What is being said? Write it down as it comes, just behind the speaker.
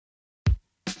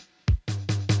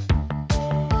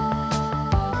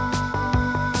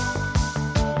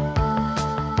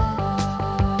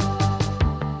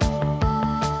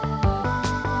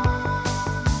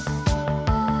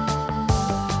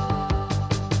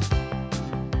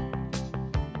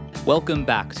Welcome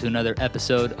back to another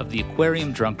episode of the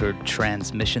Aquarium Drunkard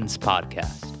Transmissions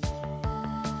Podcast.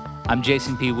 I'm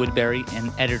Jason P. Woodbury,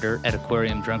 an editor at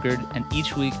Aquarium Drunkard, and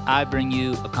each week I bring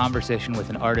you a conversation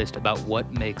with an artist about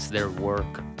what makes their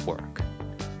work work.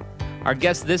 Our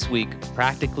guest this week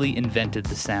practically invented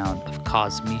the sound of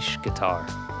kosmische guitar.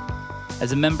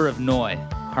 As a member of Neu!,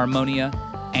 Harmonia,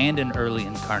 and an early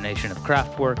incarnation of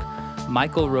Kraftwerk,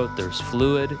 Michael Rother's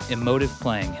fluid, emotive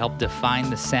playing helped define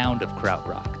the sound of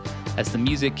krautrock, as the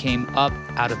music came up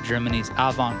out of Germany's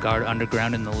avant-garde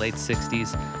underground in the late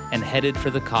 60s and headed for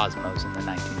the cosmos in the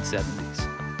 1970s.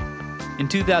 In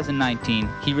 2019,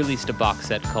 he released a box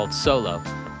set called Solo,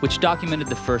 which documented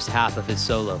the first half of his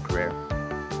solo career.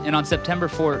 And on September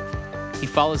 4th, he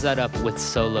follows that up with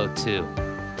Solo 2,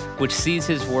 which sees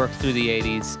his work through the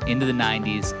 80s, into the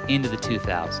 90s, into the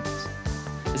 2000s.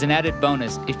 As an added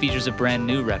bonus, it features a brand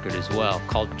new record as well,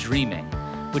 called Dreaming,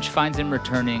 which finds him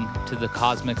returning to the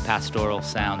cosmic pastoral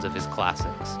sounds of his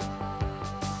classics.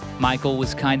 Michael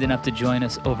was kind enough to join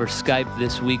us over Skype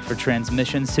this week for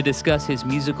Transmissions to discuss his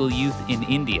musical youth in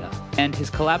India and his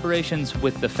collaborations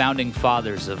with the founding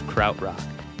fathers of krautrock.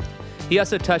 He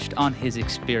also touched on his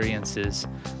experiences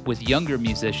with younger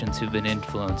musicians who've been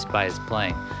influenced by his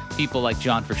playing, people like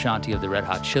John Frusciante of the Red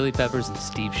Hot Chili Peppers and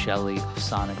Steve Shelley of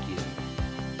Sonic Youth.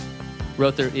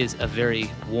 Rother is a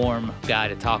very warm guy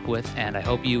to talk with, and I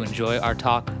hope you enjoy our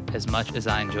talk as much as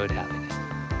I enjoyed having it.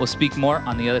 We'll speak more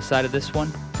on the other side of this one.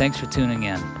 Thanks for tuning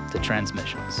in to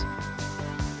Transmissions.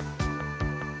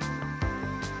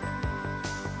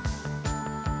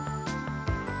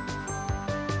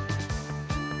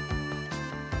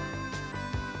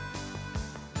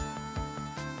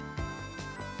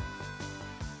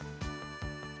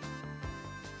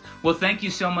 Well, thank you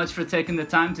so much for taking the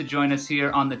time to join us here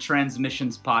on the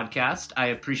Transmissions Podcast. I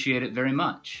appreciate it very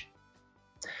much.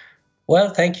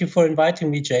 Well, thank you for inviting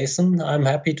me, Jason. I'm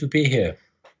happy to be here.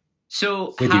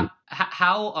 So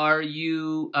how are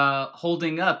you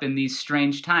holding up in these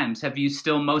strange times? Have you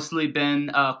still mostly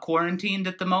been quarantined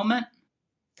at the moment?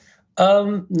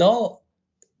 No,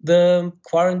 the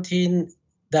quarantine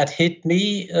that hit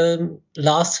me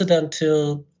lasted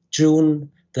until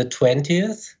June the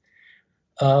 20th.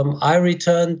 I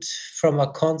returned from a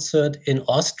concert in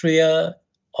Austria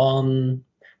on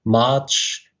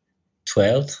March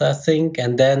 12th, I think,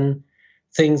 and then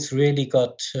things really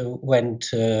went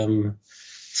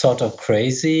sort of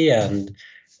crazy.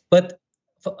 But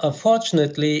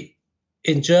fortunately,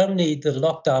 in Germany, the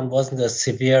lockdown wasn't as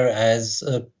severe as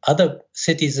other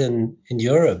cities in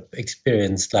Europe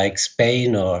experienced, like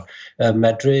Spain or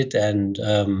Madrid and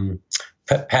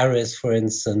Paris, for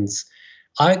instance.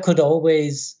 I could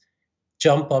always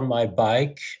jump on my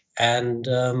bike and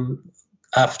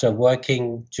after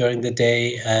working during the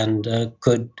day and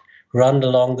could run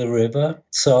along the river.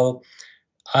 So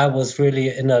I was really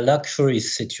in a luxury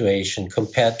situation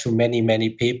compared to many,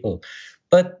 many people.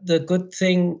 But the good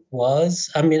thing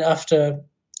was, after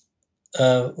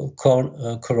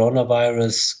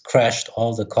coronavirus crashed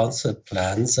all the concert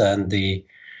plans and the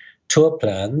tour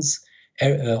plans,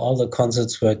 all the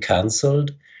concerts were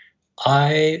canceled.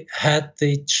 I had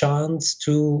the chance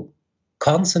to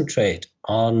concentrate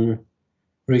on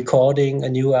recording a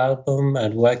new album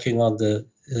and working on the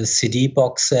CD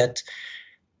box set.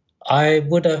 I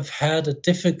would have had a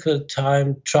difficult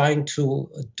time trying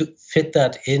to fit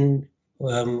that in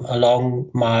along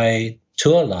my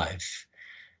tour life,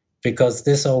 because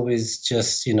this always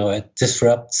just, it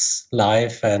disrupts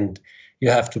life and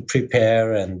you have to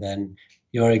prepare and then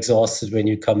you're exhausted when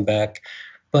you come back.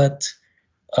 But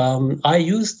I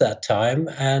used that time,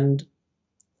 and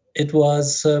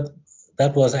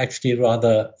that was actually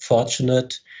rather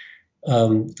fortunate.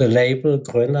 The label,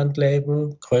 Grönland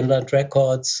label, Grönland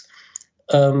Records,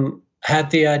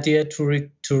 had the idea to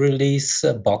release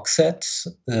a box set,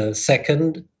 the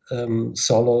second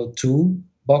Solo 2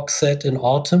 box set in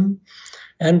autumn,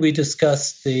 and we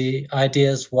discussed the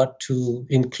ideas what to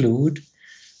include,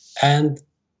 and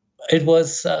it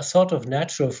was sort of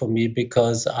natural for me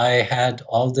because I had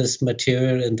all this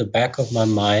material in the back of my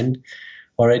mind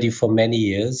already for many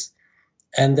years.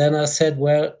 And then I said,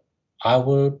 well, I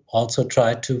will also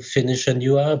try to finish a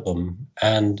new album.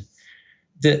 And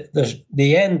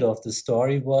the end of the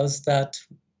story was that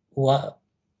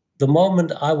the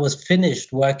moment I was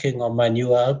finished working on my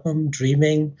new album,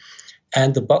 Dreaming,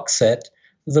 and the box set,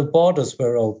 the borders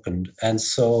were opened. And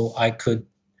so I could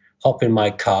hop in my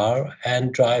car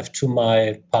and drive to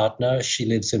my partner. She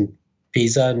lives in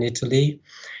Pisa in Italy.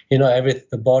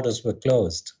 The borders were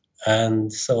closed.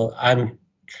 And so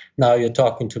now you're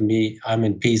talking to me, I'm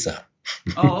in Pisa.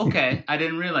 Oh, okay. I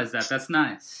didn't realize that. That's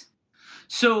nice.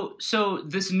 So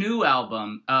this new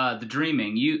album, The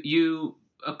Dreaming, you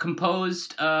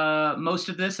composed most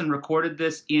of this and recorded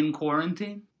this in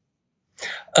quarantine?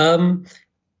 Um,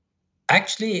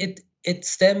 Actually, it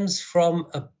stems from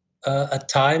a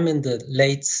time in the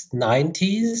late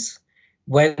 90s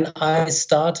when I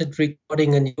started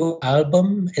recording a new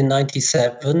album in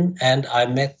 97, and I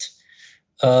met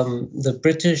the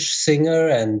British singer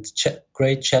and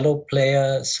great cello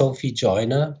player Sophie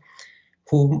Joyner,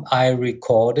 whom I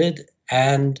recorded.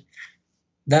 And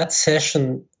that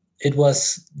session, we were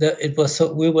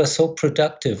so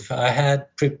productive. I had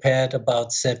prepared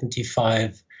about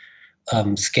 75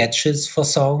 sketches for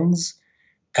songs,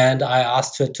 and I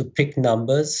asked her to pick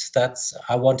numbers.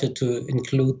 I wanted to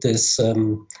include this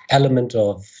element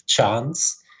of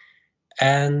chance.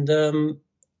 And then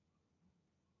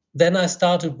I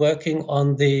started working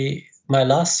on my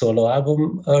last solo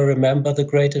album, Remember the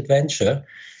Great Adventure.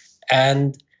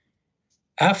 And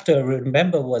after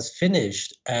Remember was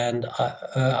finished, and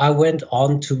I went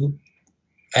on to,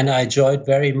 and I enjoyed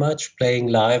very much playing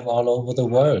live all over the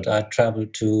world. I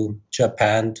traveled to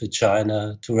Japan, to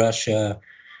China, to Russia.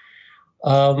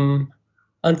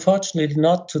 Unfortunately,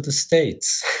 not to the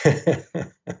States.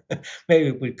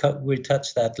 Maybe we'll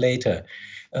touch that later.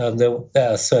 There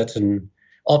are certain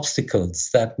obstacles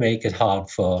that make it hard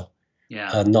for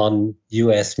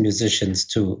non-US musicians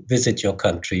to visit your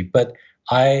country. But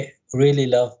I really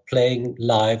love playing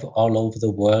live all over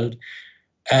the world.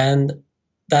 And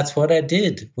that's what I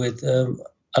did with a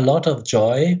lot of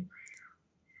joy.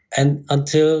 And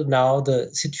until now,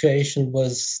 the situation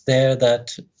was there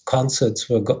that concerts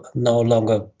were no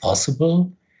longer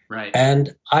possible. Right.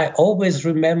 And I always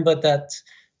remember that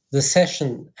the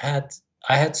session I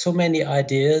had so many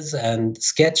ideas and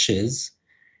sketches,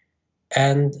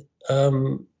 and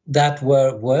that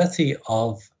were worthy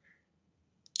of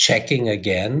checking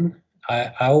again.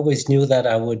 I always knew that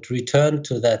I would return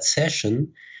to that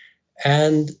session.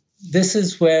 And this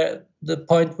is where the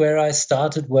point where I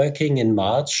started working in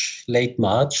March, late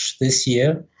March this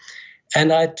year.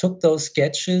 And I took those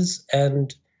sketches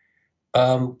and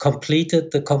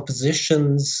completed the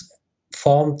compositions,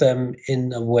 formed them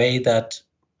in a way that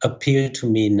appealed to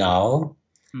me now,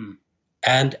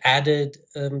 and added,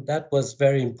 that was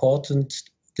very important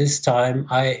this time.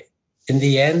 In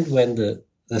the end, when the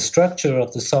structure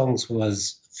of the songs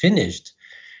was finished,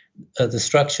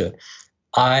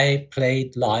 I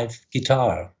played live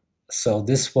guitar. So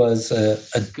this was a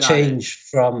change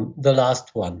from the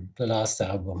last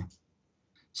album.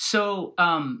 So,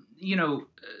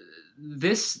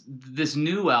 this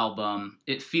new album,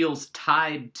 it feels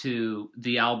tied to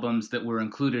the albums that were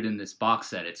included in this box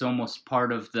set. It's almost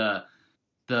part of the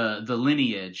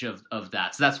lineage of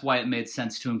that. So that's why it made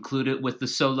sense to include it with the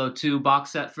Solo 2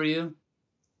 box set for you?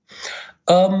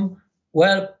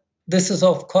 Well, this is,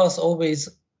 of course, always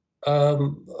for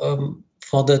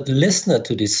the listener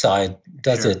to decide,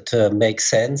 does it make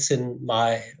sense in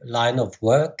my line of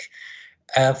work?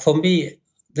 For me,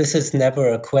 this is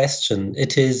never a question.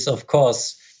 It is, of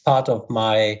course, part of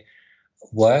my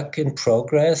work in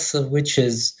progress, which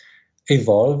is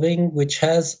evolving, which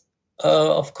has,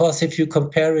 of course, if you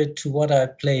compare it to what I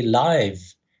play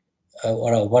live,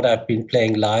 or what I've been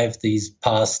playing live these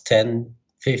past 10,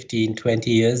 15, 20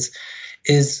 years,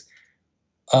 is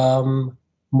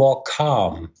more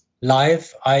calm.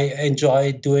 Live, I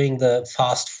enjoy doing the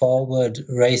fast forward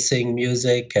racing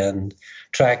music and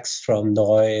tracks from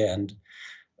Neu and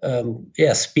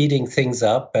speeding things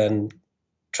up and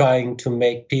trying to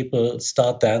make people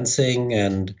start dancing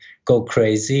and go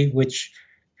crazy, which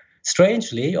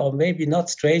strangely, or maybe not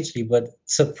strangely, but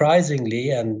surprisingly,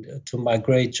 and to my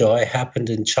great joy, happened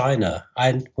in China.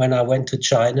 When I went to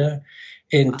China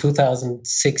in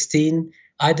 2016,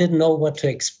 I didn't know what to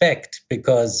expect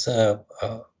because I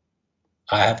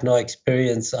have no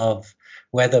experience of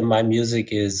whether my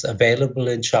music is available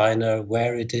in China,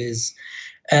 where it is.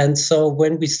 And so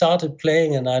when we started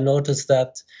playing and I noticed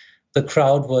that the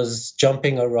crowd was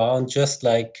jumping around just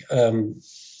like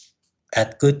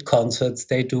at good concerts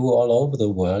they do all over the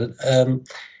world,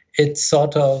 it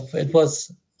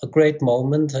was a great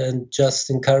moment and just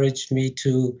encouraged me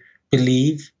to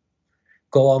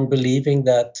go on believing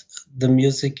that the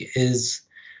music is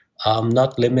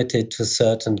not limited to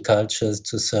certain cultures,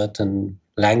 to certain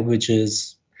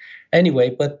languages. Anyway,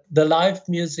 but the live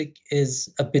music is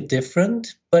a bit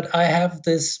different, but I have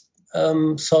this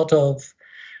sort of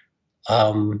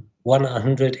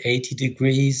 180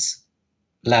 degrees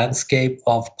landscape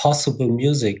of possible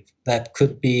music that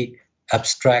could be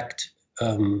abstract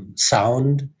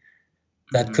sound,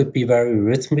 that could be very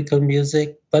rhythmical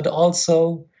music, but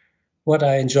also what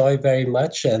I enjoy very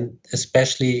much, and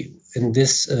especially in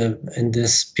this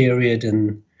period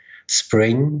in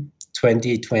spring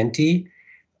 2020,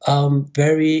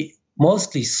 very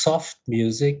mostly soft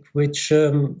music, which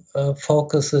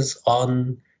focuses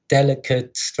on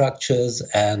delicate structures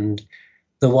and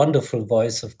the wonderful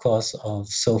voice, of course, of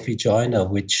Sophie Joyner,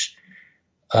 which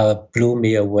blew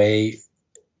me away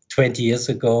 20 years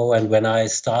ago. And when I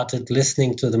started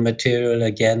listening to the material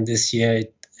again this year,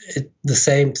 the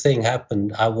same thing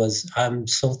happened. I'm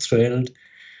so thrilled,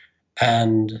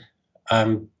 and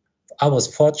I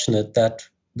was fortunate that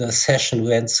the session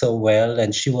went so well,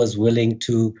 and she was willing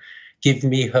to give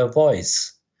me her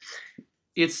voice.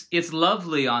 It's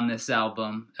lovely on this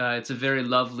album. It's a very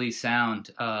lovely sound,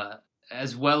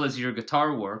 as well as your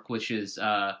guitar work, which is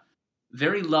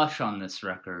very lush on this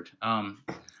record.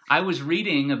 I was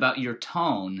reading about your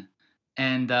tone,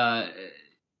 and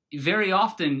very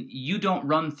often you don't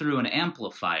run through an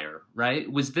amplifier,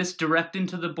 right? Was this direct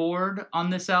into the board on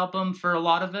this album for a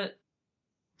lot of it?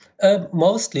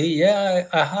 Mostly, yeah.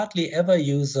 I hardly ever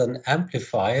use an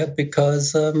amplifier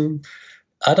because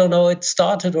I don't know. It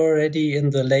started already in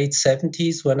the late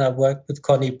 70s when I worked with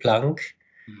Conny Plank,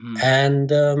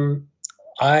 and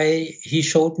he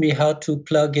showed me how to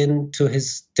plug into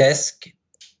his desk,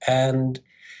 and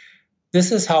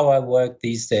this is how I work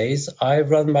these days. I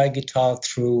run my guitar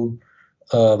through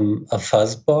a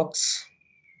fuzz box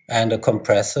and a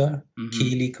compressor,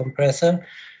 Keeley compressor,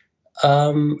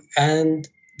 and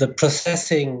the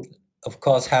processing, of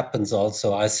course, happens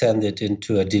also. I send it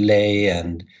into a delay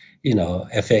and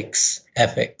FX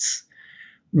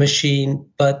machine,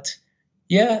 but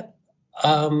yeah,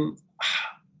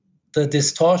 the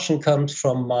distortion comes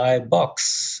from my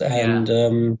box, and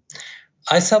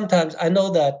I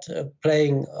know that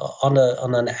playing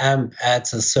on an amp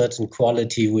adds a certain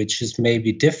quality, which is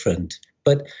maybe different,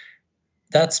 but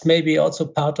that's maybe also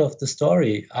part of the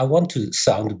story. I want to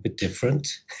sound a bit different.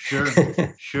 Sure.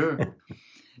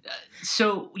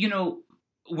 So,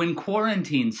 when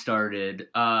quarantine started,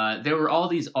 there were all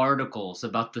these articles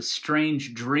about the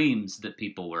strange dreams that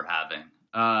people were having.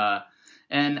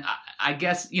 And I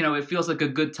guess, it feels like a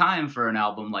good time for an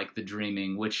album like The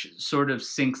Dreaming, which sort of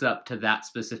syncs up to that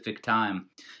specific time.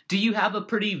 Do you have a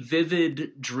pretty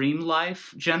vivid dream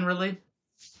life generally?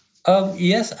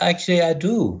 Yes, actually, I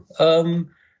do.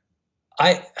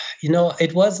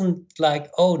 It wasn't like,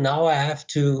 oh, now I have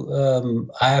to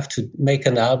make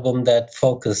an album that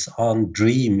focus on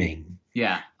dreaming.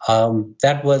 Yeah.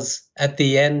 That was at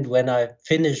the end when I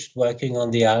finished working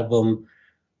on the album,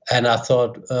 and I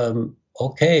thought,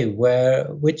 okay,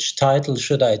 which title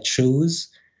should I choose?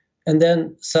 And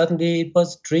then suddenly it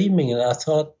was Dreaming, and I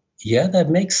thought, yeah,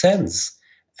 that makes sense.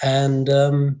 And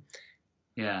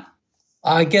yeah,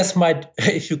 I guess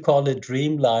if you call it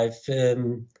dream life,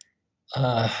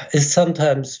 is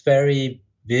sometimes very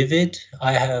vivid.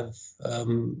 I have,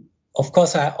 of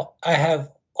course, I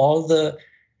have all the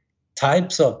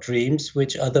types of dreams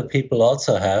which other people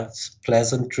also have,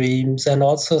 pleasant dreams and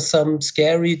also some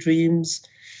scary dreams.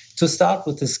 To start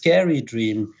with the scary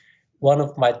dream, one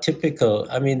of my typical,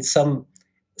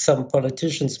 some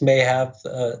politicians may have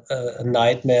a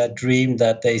nightmare dream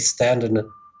that they stand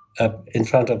in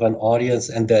front of an audience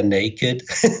and they're naked.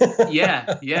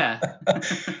 Yeah.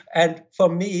 And for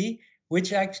me,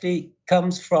 which actually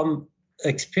comes from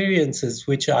experiences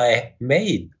which I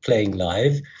made playing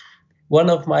live, one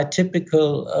of my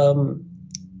typical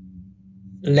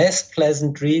less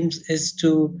pleasant dreams is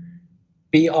to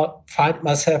find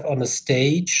myself on a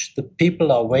stage. The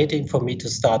people are waiting for me to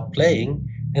start playing,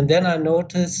 and then I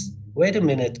notice, wait a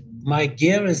minute, my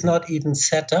gear is not even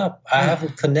set up. I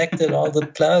haven't connected all the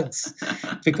plugs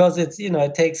because it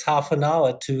takes half an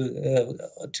hour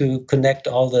to connect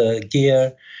all the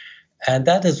gear, and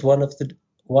that is one of the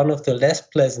less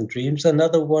pleasant dreams.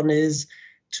 Another one is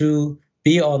to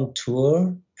be on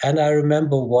tour, and I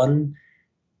remember one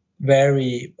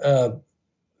very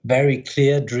very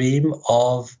clear dream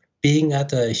of being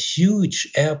at a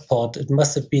huge airport. It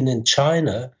must have been in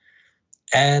China,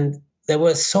 and there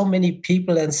were so many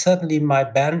people, and suddenly my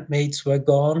bandmates were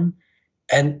gone,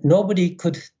 and nobody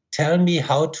could tell me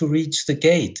how to reach the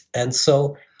gate. And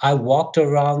so I walked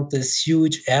around this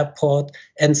huge airport,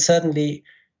 and suddenly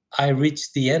I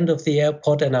reached the end of the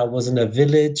airport, and I was in a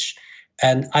village,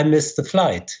 and I missed the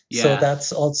flight. Yeah. So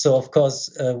that's also, of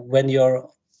course, when you're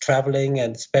traveling,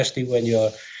 and especially when you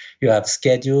have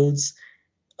schedules,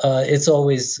 it's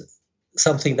always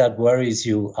something that worries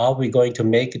you. Are we going to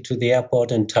make it to the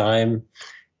airport in time?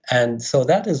 And so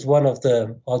that is one of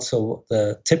also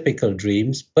the typical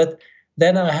dreams. But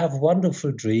then I have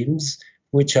wonderful dreams,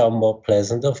 which are more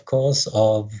pleasant, of course,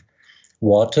 of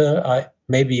water.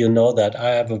 Maybe you know that I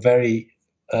have a very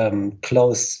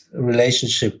close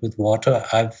relationship with water.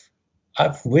 I've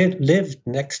lived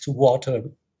next to water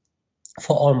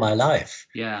for all my life.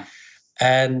 Yeah.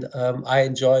 And I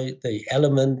enjoy the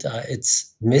element.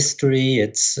 Its mystery.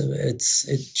 It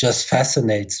just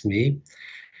fascinates me.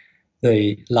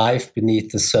 The life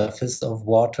beneath the surface of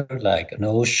water, like an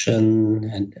ocean,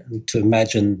 and to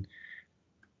imagine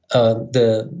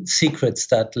the secrets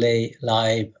that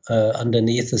lie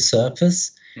underneath the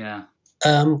surface. Yeah.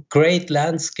 Great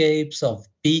landscapes of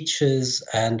beaches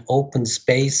and open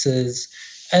spaces,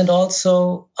 and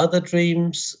also other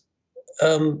dreams.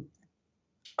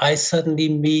 I suddenly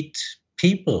meet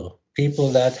people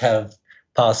that have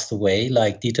passed away,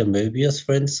 like Dieter Möbius,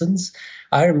 for instance.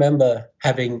 I remember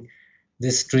having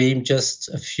this dream just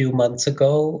a few months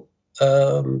ago.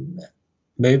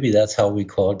 Maybe that's how we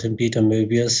called him, Dieter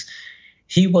Möbius.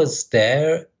 He was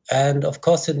there, and of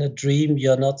course, in a dream,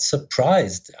 you're not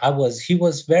surprised. He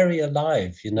was very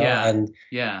alive,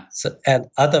 and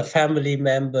other family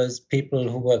members, people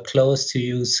who were close to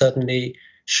you, suddenly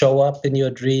show up in your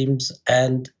dreams,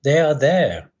 and they are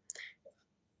there.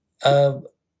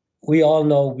 We all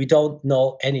know we don't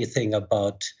know anything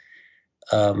about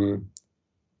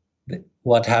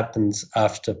what happens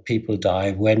after people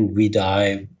die, when we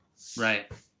die. Right.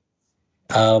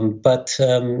 But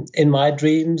in my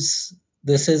dreams,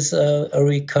 this is a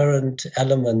recurrent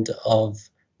element of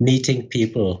meeting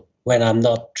people when I'm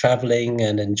not traveling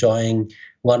and enjoying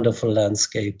wonderful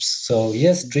landscapes. So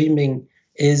yes, dreaming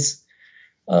is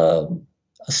a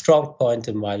strong point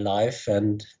in my life,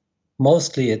 and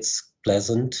mostly it's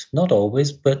pleasant, not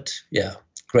always, but yeah,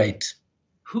 great.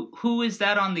 Who is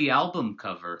that on the album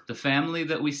cover? The family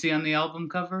that we see on the album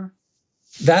cover?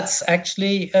 That's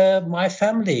actually my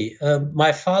family.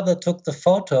 My father took the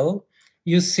photo.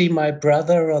 You see my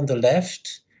brother on the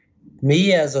left,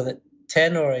 me as a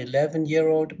 10 or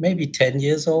 11-year-old, maybe 10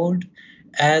 years old,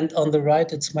 and on the right,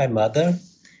 it's my mother.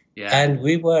 Yeah. And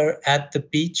we were at the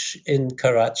beach in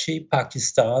Karachi,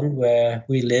 Pakistan, where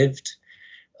we lived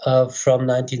from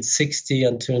 1960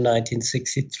 until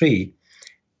 1963.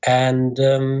 And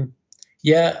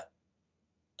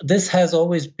this has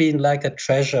always been like a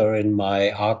treasure in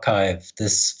my archive,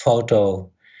 this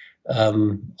photo.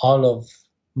 All of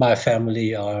my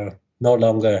family are no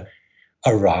longer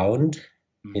around.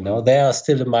 Mm-hmm. They are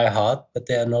still in my heart, but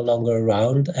they are no longer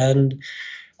around. And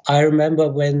I remember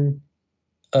when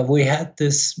we had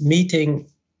this meeting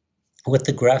with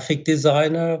the graphic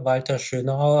designer Walter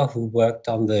Schönauer, who worked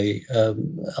on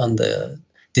the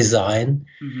design,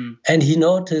 mm-hmm. and he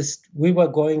noticed we were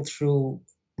going through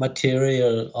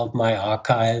material of my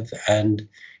archive, and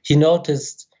he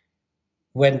noticed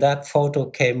when that photo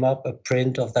came up, a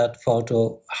print of that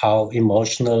photo, how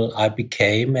emotional I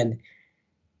became,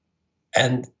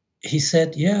 and he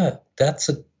said, "Yeah, that's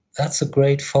a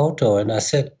great photo," and I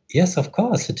said, "Yes, of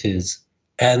course it is,"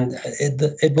 and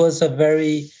it was a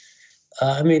very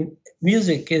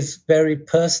music is very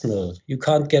personal. You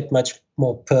can't get much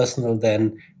more personal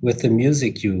than with the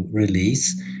music you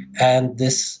release. And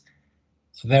this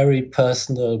very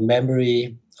personal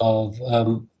memory of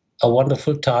a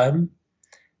wonderful time,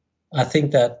 I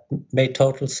think that made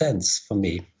total sense for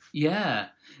me. Yeah.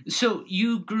 So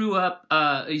you grew up,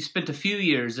 you spent a few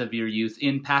years of your youth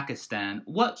in Pakistan.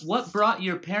 What brought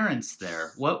your parents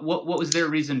there? What was their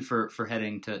reason for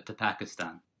heading to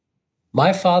Pakistan?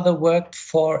 My father worked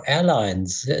for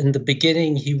airlines. In the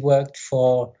beginning, he worked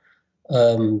for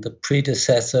the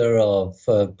predecessor of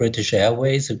British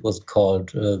Airways. It was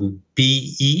called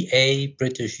BEA,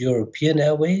 British European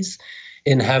Airways,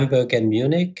 in Hamburg and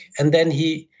Munich. And then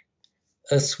he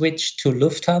switched to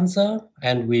Lufthansa,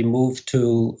 and we moved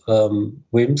to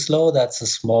Wilmslow. That's a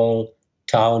small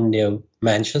town near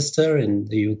Manchester in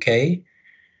the UK.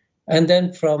 And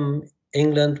then from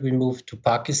England, we moved to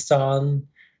Pakistan.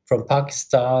 From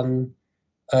Pakistan,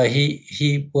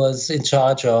 he was in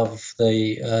charge of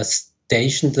the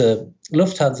station. The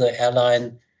Lufthansa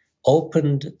airline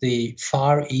opened the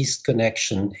Far East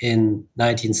connection in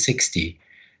 1960.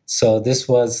 So this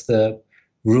was the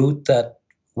route that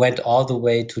went all the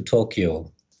way to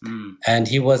Tokyo. Mm. And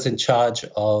he was in charge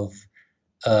of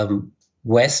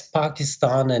West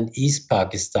Pakistan and East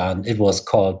Pakistan, it was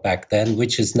called back then,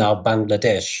 which is now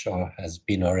Bangladesh, or has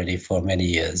been already for many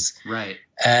years. Right.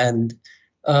 And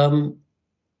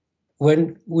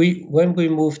when we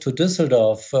moved to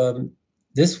Düsseldorf,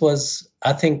 this was,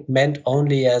 I think, meant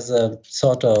only as a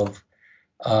sort of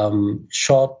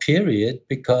short period,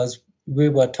 because we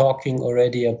were talking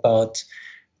already about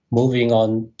moving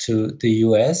on to the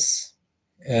US.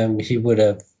 He would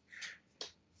have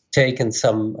taken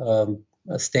some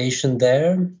station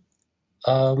there,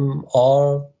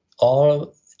 or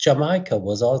Jamaica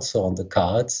was also on the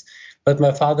cards. But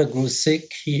my father grew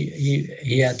sick.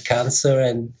 He had cancer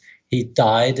and he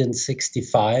died in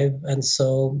 65. And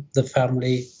so the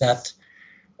family, that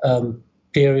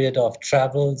period of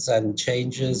travels and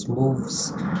changes,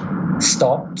 moves,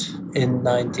 stopped in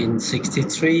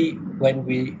 1963 when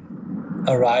we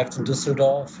arrived in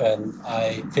Düsseldorf, and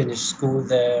I finished school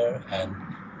there, and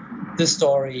the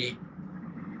story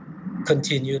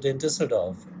continued in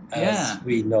Düsseldorf, as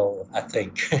we know, I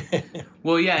think.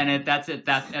 Well, yeah, and at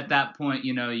that point,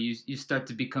 you start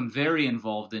to become very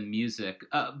involved in music.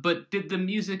 But did the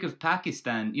music of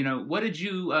Pakistan, what did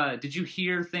you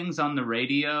hear things on the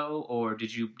radio, or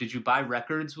did you buy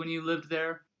records when you lived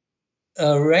there?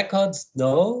 Records,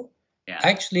 no. Yeah.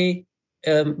 Actually,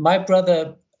 my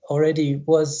brother already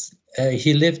was.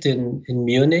 He lived in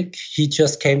Munich. He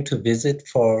just came to visit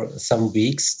for some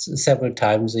weeks, several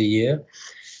times a year,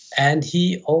 and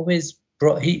he always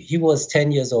brought. He was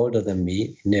 10 years older than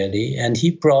me, nearly, and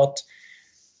he brought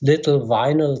little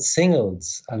vinyl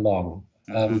singles along.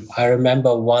 Mm-hmm. I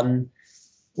remember one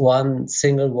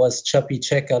single was Chubby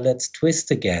Checker, Let's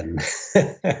Twist Again.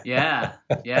 Yeah.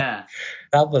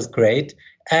 That was great.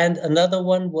 And another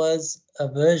one was a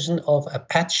version of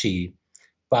Apache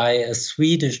by a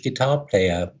Swedish guitar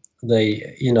player.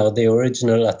 The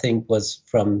original, I think, was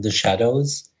from The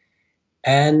Shadows.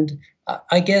 And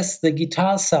I guess the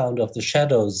guitar sound of The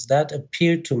Shadows, that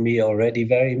appealed to me already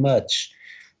very much.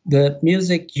 The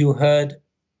music you heard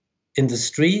in the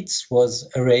streets was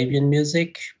Arabian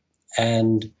music,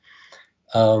 and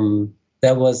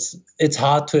it's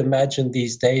hard to imagine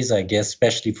these days, I guess,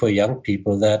 especially for young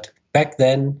people, that back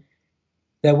then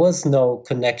there was no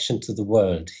connection to the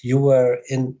world. You were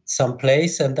in some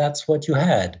place and that's what you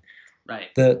had.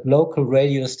 Right. The local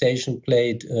radio station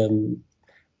played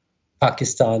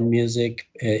Pakistan music,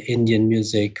 Indian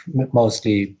music,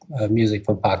 mostly music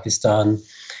from Pakistan.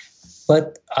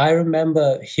 But I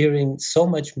remember hearing so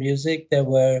much music. There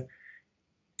were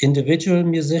individual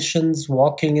musicians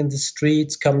walking in the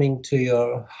streets, coming to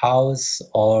your house,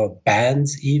 or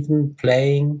bands even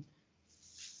playing.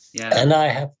 Yeah. And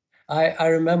I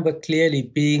remember clearly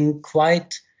being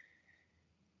quite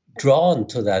drawn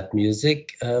to that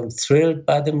music, thrilled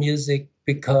by the music,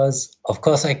 because of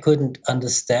course I couldn't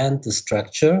understand the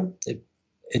structure.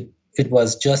 It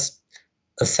was just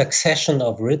a succession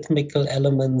of rhythmical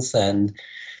elements and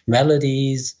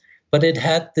melodies, but it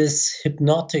had this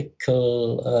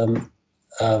hypnotical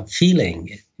feeling.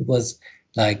 It was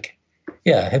like,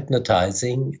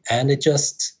 hypnotizing, and it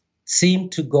just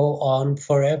seemed to go on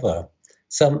forever.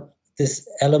 This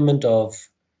element of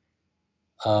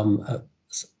a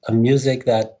music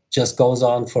that just goes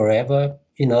on forever,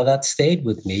 that stayed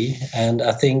with me. And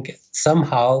I think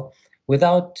somehow,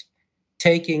 without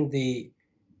taking the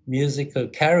musical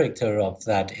character of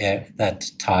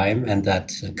that time and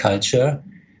that culture,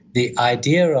 the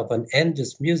idea of an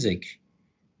endless music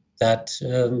that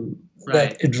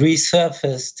it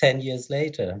resurfaced 10 years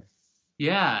later.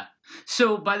 Yeah.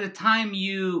 So by the time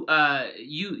you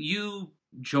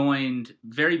joined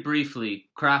very briefly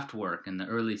Kraftwerk in the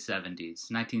early 70s,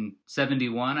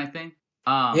 1971, I think.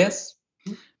 Yes.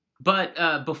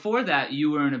 But before that,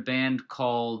 you were in a band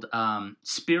called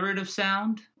Spirit of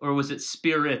Sound, or was it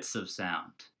Spirits of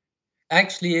Sound?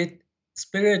 Actually,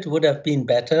 Spirit would have been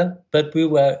better, but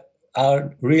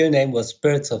our real name was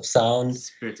Spirits of Sound.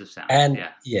 Spirits of Sound, and yeah.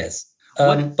 Yes.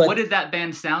 What did that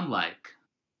band sound like?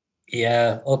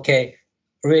 Yeah, okay.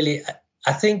 Really,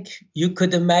 I think you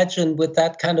could imagine with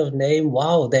that kind of name,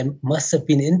 wow, they must have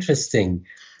been interesting.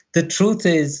 The truth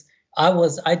is,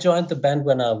 I joined the band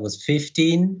when I was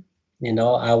 15.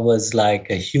 I was like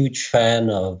a huge fan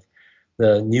of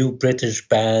the new British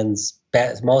bands,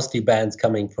 mostly bands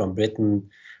coming from Britain,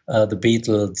 the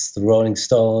Beatles, the Rolling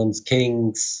Stones,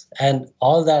 Kings, and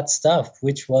all that stuff,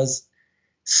 which was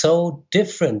so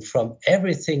different from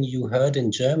everything you heard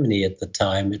in Germany at the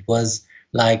time. It was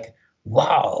like,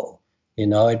 wow,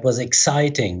 it was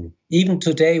exciting. Even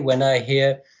today, when I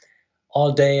hear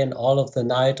All Day and All of the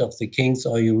Night of the Kings,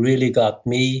 or You Really Got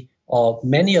Me, or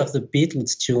many of the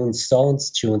Beatles tunes, Stones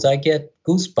tunes, I get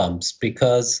goosebumps,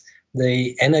 because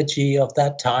the energy of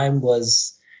that time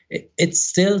was, it's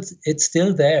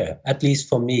still there, at least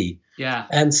for me. Yeah.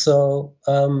 And so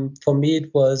for me,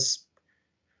 it was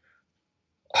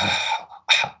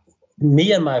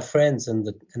me and my friends in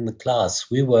the class.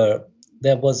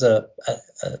 There was a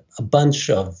bunch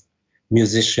of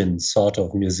sort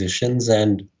of musicians,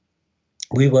 and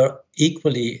we were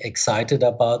equally excited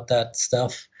about that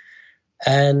stuff.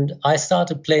 And I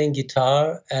started playing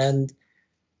guitar, and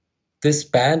this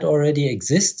band already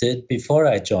existed before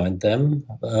I joined them,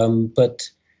 but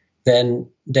then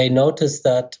they noticed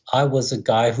that I was a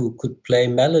guy who could play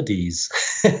melodies.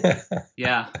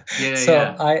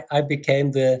 So I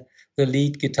became the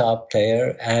lead guitar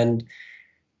player. And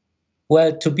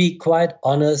well, to be quite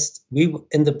honest,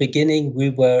 in the beginning we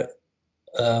were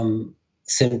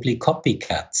simply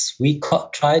copycats. We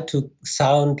tried to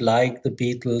sound like the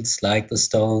Beatles, like the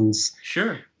Stones.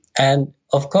 Sure. And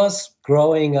of course,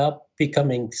 growing up,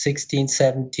 becoming 16,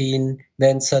 17,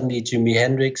 then suddenly Jimi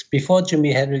Hendrix. Before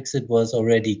Jimi Hendrix, it was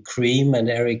already Cream and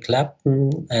Eric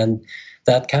Clapton and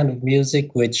that kind of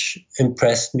music, which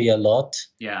impressed me a lot.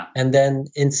 Yeah. And then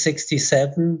in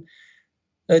 67,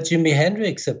 Jimi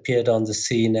Hendrix appeared on the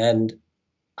scene. And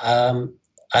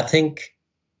I think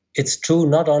it's true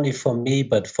not only for me,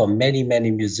 but for many,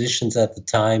 many musicians at the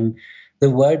time,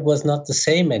 the world was not the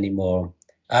same anymore.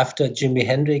 After Jimi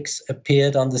Hendrix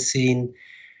appeared on the scene,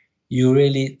 you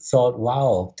really thought,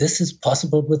 wow, this is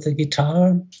possible with the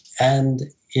guitar. And,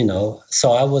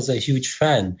 so I was a huge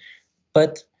fan.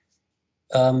 But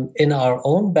in our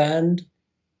own band,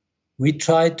 we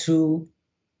tried to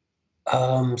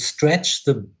stretch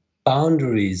the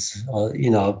boundaries,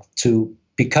 to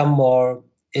become more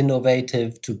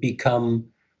innovative, to become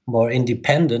more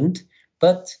independent.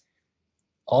 But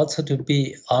also, to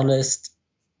be honest,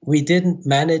 we didn't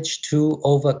manage to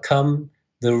overcome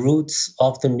the roots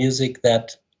of the music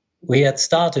that we had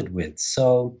started with.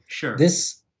 So sure.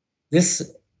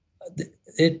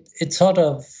 It sort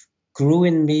of grew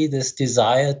in me, this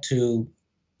desire to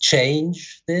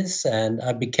change this, and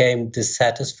I became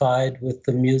dissatisfied with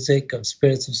the music of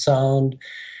Spirits of Sound.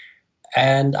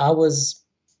 And I was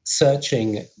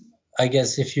searching, I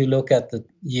guess if you look at the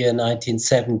year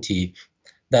 1970,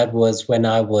 that was when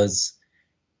I was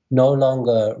no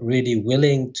longer really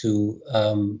willing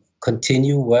to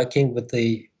continue working with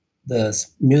the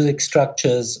music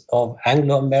structures of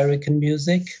Anglo-American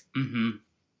music. Mm-hmm.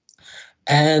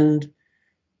 And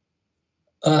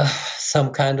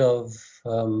some kind of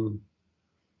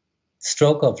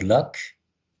stroke of luck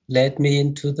led me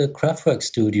into the Kraftwerk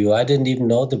studio. I didn't even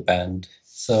know the band.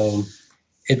 So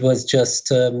it was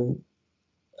just a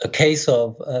case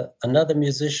of another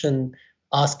musician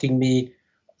asking me,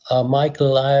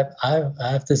 Michael, I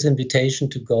have this invitation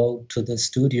to go to the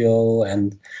studio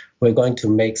and we're going to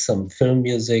make some film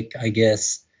music, I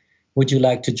guess. Would you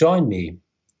like to join me?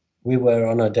 We were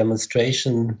on a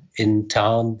demonstration in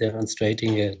town,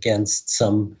 demonstrating against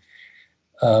some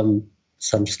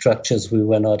structures we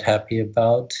were not happy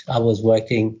about. I was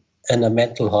working in a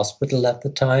mental hospital at the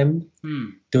time,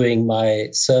 doing my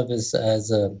service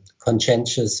as a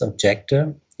conscientious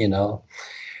objector,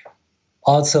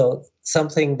 Also,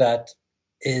 something that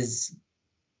is,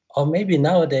 or maybe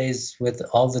nowadays with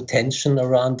all the tension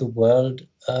around the world,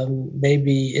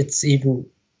 maybe it's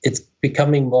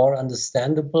becoming more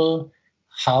understandable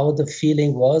how the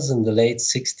feeling was in the late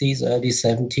 60s, early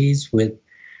 70s, with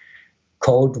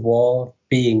Cold War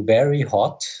being very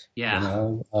hot.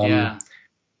 Yeah.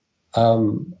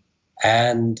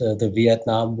 And the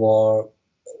Vietnam War,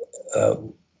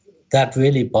 that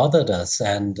really bothered us.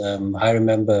 And I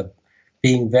remember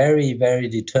being very, very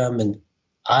determined.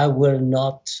 I will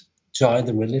not join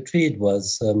the military. It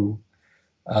was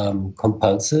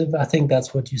compulsive. I think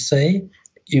that's what you say.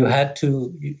 You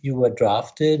were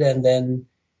drafted, and then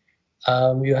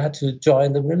you had to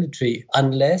join the military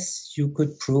unless you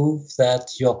could prove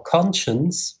that your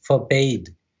conscience forbade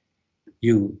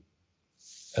you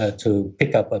to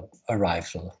pick up a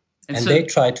rifle. And so, they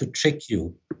tried to trick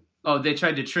you. Oh, they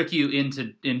tried to trick you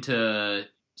into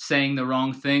saying the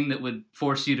wrong thing that would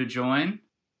force you to join?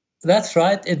 That's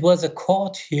right. It was a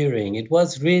court hearing. It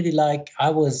was really like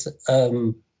I was,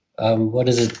 a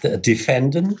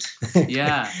defendant.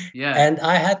 Yeah. And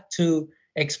I had to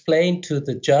explain to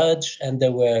the judge, and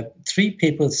there were 3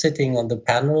 people sitting on the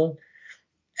panel.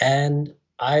 And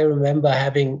I remember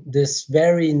having this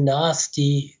very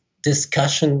nasty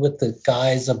discussion with the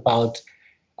guys about,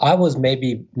 I was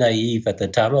maybe naive at the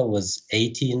time. I was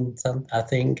 18,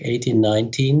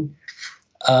 19,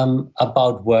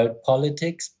 about world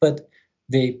politics. But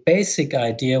the basic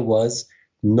idea was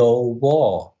no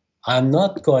war. I'm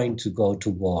not going to go to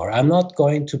war. I'm not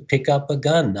going to pick up a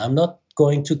gun. I'm not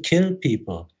going to kill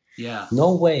people. Yeah.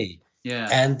 No way. Yeah.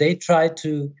 And they tried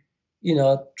to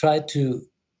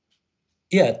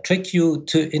trick you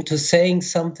into saying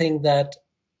something that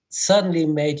suddenly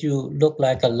made you look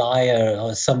like a liar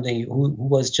or something, who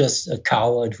was just a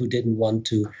coward who didn't want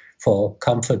to, for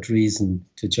comfort reason,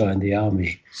 to join the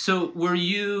army. So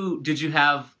did you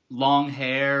have long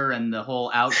hair and the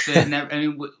whole outfit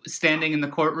and standing in the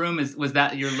courtroom, was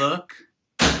that your look?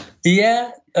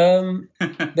 Yeah,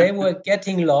 they were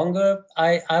getting longer.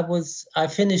 I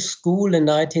finished school in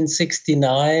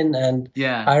 1969, and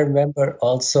Yeah. I remember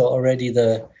also already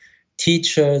the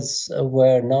teachers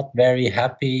were not very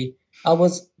happy.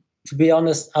 To be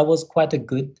honest, I was quite a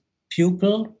good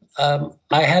pupil.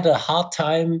 I had a hard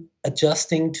time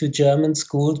adjusting to German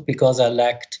schools because I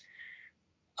lacked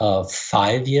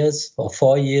 5 years or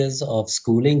 4 years of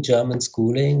schooling, German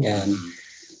schooling, and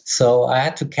so I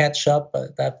had to catch up.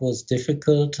 That was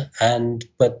difficult,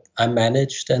 but I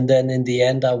managed. And then in the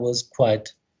end, I was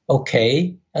quite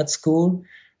okay at school,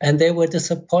 and they were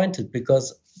disappointed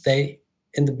because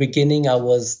in the beginning, I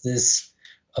was this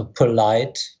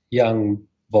polite young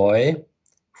boy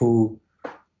who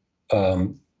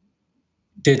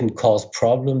didn't cause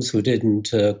problems, who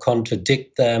didn't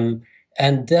contradict them.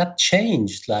 And that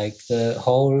changed, like the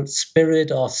whole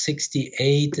spirit of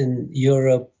 68 in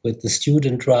Europe with the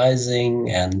student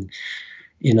rising and,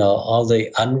 all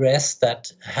the unrest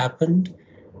that happened.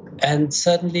 And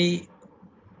suddenly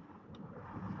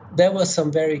there were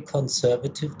some very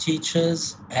conservative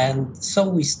teachers. And so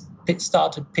we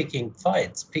started picking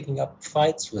up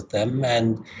fights with them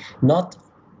and not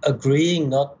agreeing,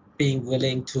 not being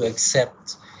willing to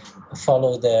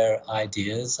follow their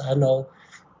ideas. I know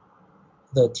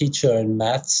the teacher in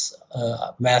maths.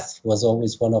 Math was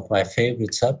always one of my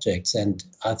favorite subjects, and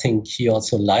I think he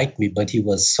also liked me, but he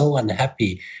was so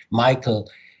unhappy. Michael,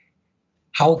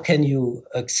 how can you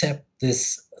accept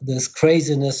this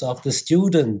craziness of the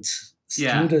students?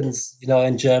 Yeah. Students,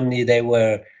 in Germany, they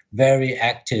were very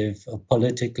active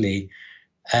politically,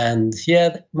 and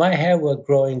my hair were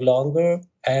growing longer.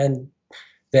 And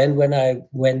then when I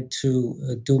went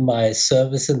to do my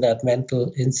service in that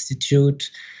mental institute,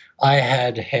 I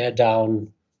had hair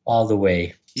down all the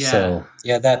way. Yeah. So,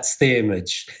 that's the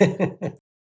image.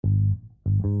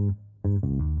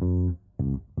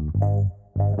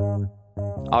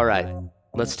 All right,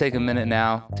 let's take a minute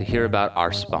now to hear about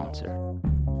our sponsor.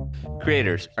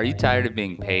 Creators, are you tired of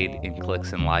being paid in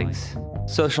clicks and likes?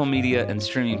 Social media and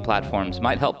streaming platforms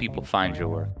might help people find your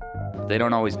work, but they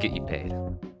don't always get you paid.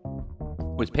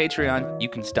 With Patreon, you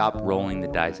can stop rolling the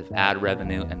dice of ad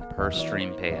revenue and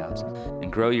per-stream payouts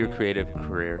and grow your creative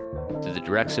career through the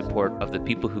direct support of the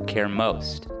people who care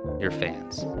most, your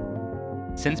fans.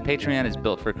 Since Patreon is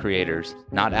built for creators,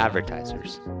 not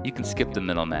advertisers, you can skip the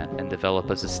middleman and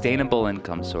develop a sustainable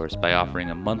income source by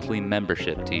offering a monthly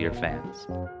membership to your fans.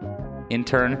 In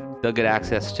turn, they'll get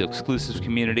access to exclusive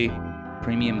community,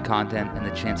 premium content, and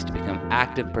the chance to become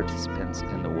active participants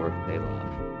in the work they love.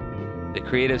 The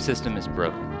creative system is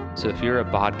broken, so if you're a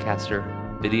podcaster,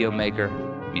 video maker,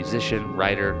 musician,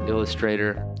 writer,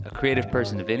 illustrator, a creative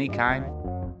person of any kind,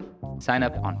 sign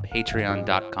up on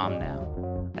patreon.com now.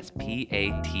 That's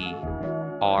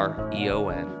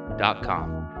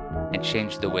patreon.com and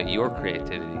change the way your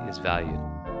creativity is valued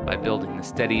by building the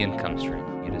steady income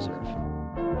stream you deserve.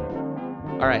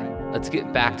 All right, let's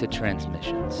get back to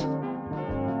transmissions.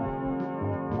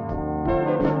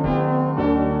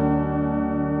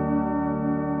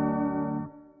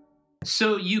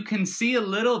 So you can see a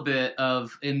little bit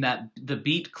of in the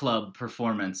Beat Club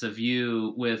performance of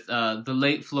you with the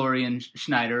late Florian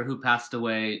Schneider, who passed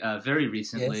away very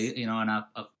recently. Yes. And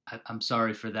I'm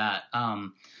sorry for that.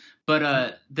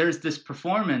 But there's this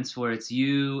performance where it's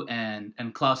you and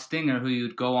Klaus Stinger, who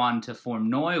you'd go on to form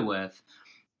Neu with,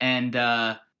 and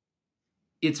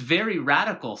it's very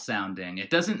radical sounding.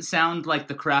 It doesn't sound like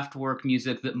the Kraftwerk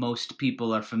music that most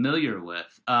people are familiar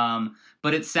with.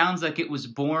 But it sounds like it was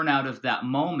born out of that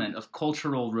moment of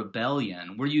cultural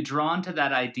rebellion. Were you drawn to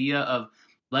that idea of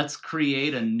let's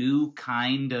create a new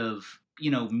kind of,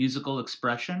 musical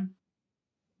expression?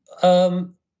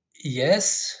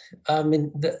 Yes. I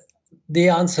mean, the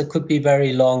answer could be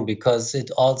very long because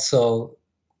it also,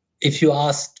 if you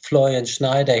asked Florian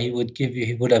Schneider, he would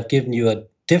have given you a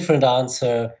different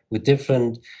answer with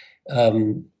different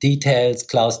details.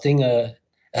 Klaus Stinger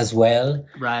as well.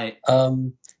 Right.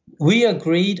 We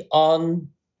agreed on.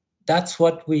 That's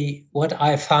what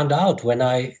I found out when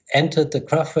I entered the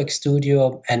Kraftwerk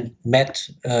studio and met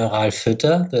Ralf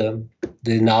Hütter,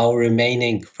 the now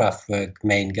remaining Kraftwerk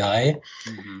main guy,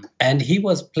 and he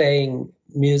was playing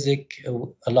music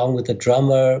along with the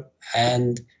drummer,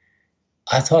 and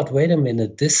I thought, wait a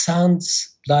minute, this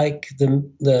sounds like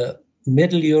the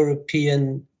Middle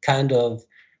European kind of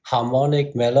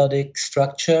harmonic melodic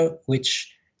structure,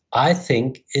 which I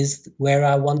think is where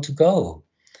I want to go.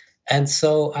 And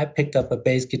so I picked up a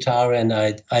bass guitar and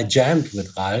I jammed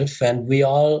with Ralf, and we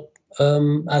all,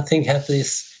 I think, had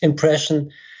this impression,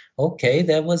 okay,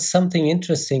 there was something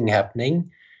interesting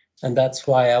happening. And that's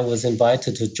why I was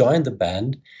invited to join the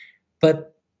band.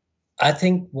 But I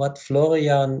think what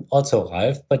Florian, also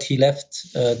Ralf, but he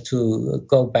left to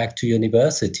go back to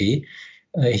university.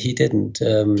 He didn't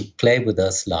play with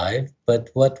us live. But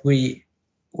what we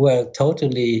were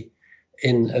totally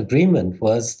in agreement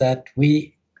was that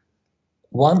we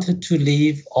wanted to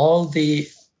leave all the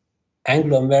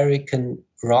Anglo-American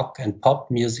rock and pop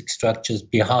music structures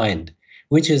behind,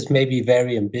 which is maybe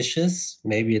very ambitious.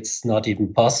 Maybe it's not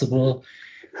even possible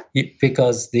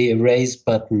because the erase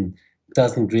button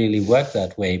doesn't really work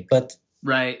that way. But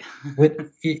right,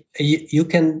 you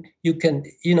can,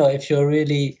 if you're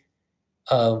really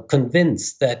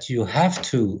convinced that you have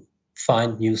to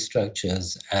find new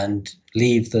structures and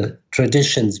leave the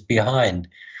traditions behind,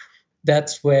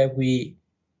 that's where we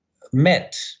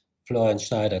met, Florian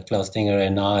Schneider, Klaus Dinger,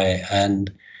 and I.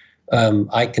 And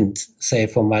I can say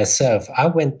for myself, I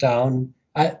went down.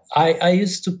 I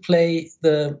used to play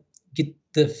the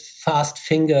fast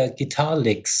finger guitar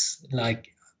licks, like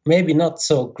maybe not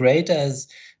so great as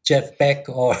Jeff Beck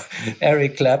or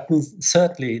Eric Clapton,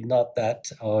 certainly not that,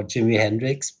 or Jimi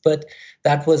Hendrix, but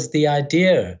that was the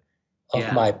idea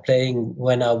of my playing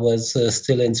when I was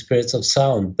still in Spirits of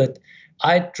Sound. But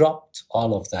I dropped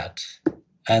all of that.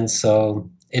 And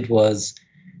so it was,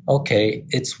 okay,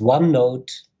 it's one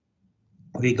note.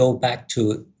 We go back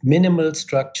to minimal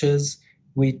structures.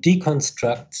 We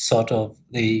deconstruct sort of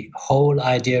the whole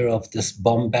idea of this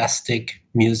bombastic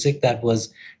music that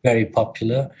was very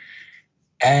popular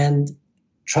and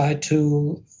try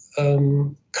to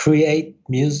create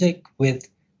music with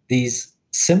these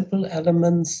simple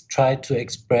elements, try to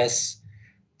express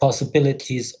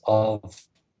possibilities of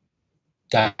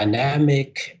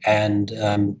dynamic and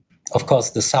of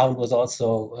course the sound was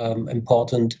also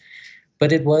important,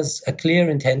 but it was a clear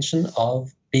intention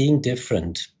of being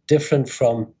different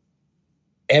from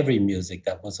every music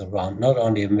that was around, not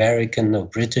only American or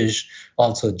British,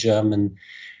 also German.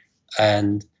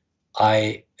 And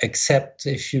I accept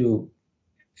if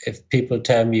people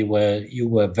tell me, well, you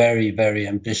were very, very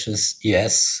ambitious.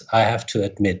 Yes, I have to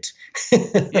admit.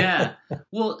 Yeah.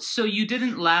 Well, so you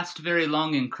didn't last very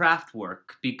long in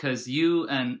Kraftwerk because you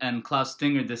and Klaus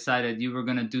Dinger decided you were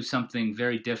going to do something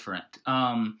very different.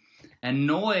 And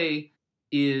Neu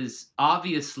is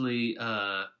obviously,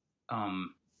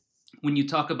 when you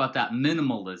talk about that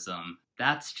minimalism,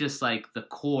 that's just like the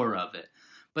core of it.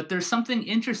 But there's something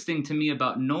interesting to me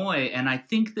about Neu, and I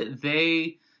think that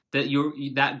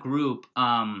that group,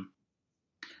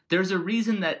 there's a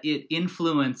reason that it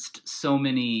influenced so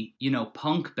many,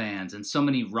 punk bands and so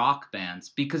many rock bands,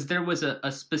 because there was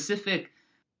a specific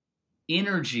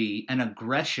energy and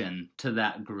aggression to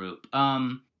that group.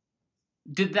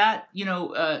 Did that,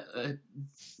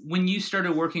 when you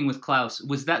started working with Klaus,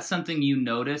 was that something you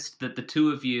noticed, that the two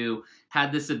of you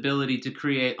had this ability to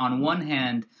create, on one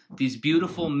hand, these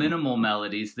beautiful minimal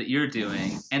melodies that you're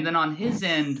doing, and then on his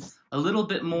end, a little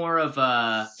bit more of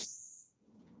a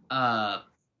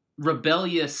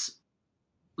rebellious,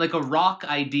 like a rock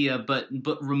idea, but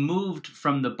removed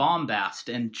from the bombast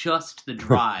and just the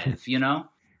drive,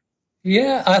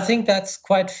 Yeah, I think that's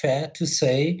quite fair to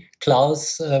say,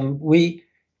 Klaus. We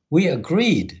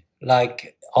agreed,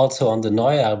 like also on the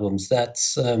Neu albums.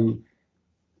 That's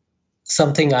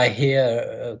something I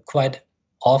hear quite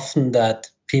often, that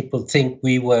people think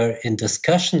we were in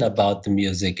discussion about the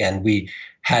music and we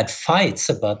had fights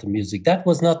about the music. That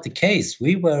was not the case.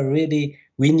 We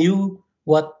knew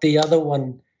what the other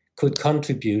one could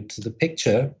contribute to the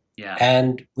picture. Yeah.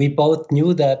 And we both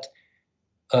knew that,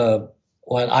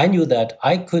 I knew that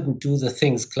I couldn't do the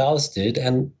things Klaus did,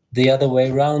 and the other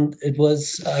way around, it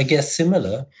was, I guess,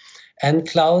 similar. And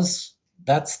Klaus,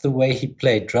 that's the way he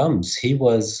played drums. He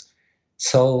was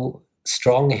so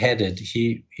strong-headed.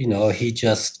 He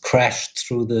just crashed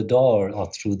through the door or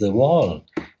through the wall,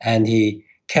 and he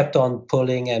kept on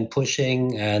pulling and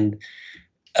pushing. And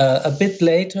a bit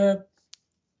later,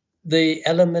 the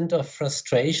element of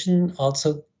frustration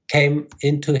also came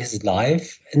into his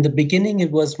life. In the beginning,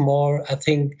 it was more, I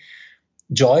think,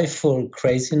 joyful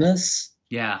craziness,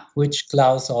 which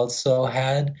Klaus also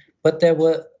had. But there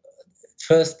was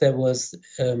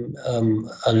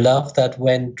a love that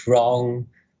went wrong,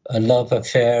 a love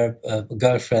affair, a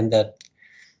girlfriend that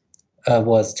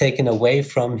was taken away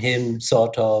from him,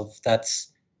 sort of.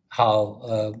 That's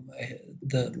how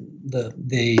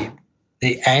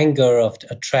the anger of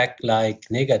a track like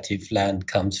Negativland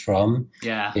comes from.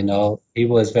 Yeah. He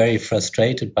was very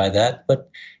frustrated by that. But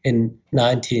in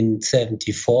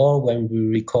 1974, when we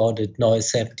recorded Neu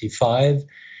 75,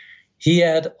 he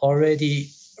had already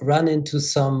run into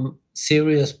some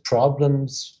serious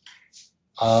problems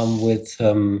with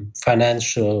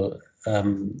financial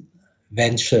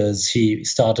ventures. He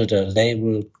started a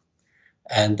label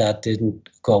and that didn't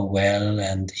go well.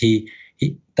 And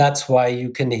that's why you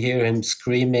can hear him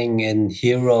screaming in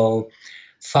Hero,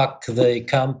 fuck the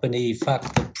company,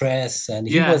 fuck the press. And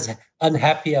he was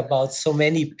unhappy about so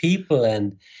many people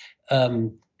and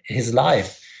his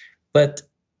life. But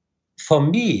for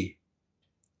me,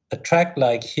 a track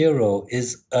like Hero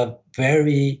is a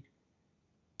very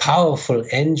powerful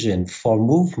engine for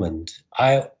movement.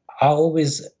 I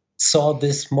always saw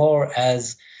this more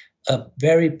as a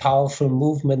very powerful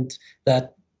movement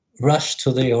that rushed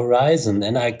to the horizon,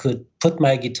 and I could put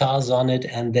my guitars on it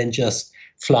and then just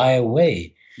fly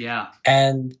away.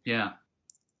 And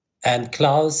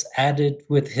Klaus added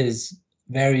with his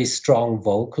very strong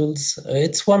vocals.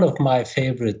 It's one of my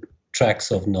favorite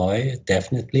tracks of Neu,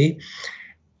 definitely.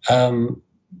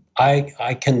 I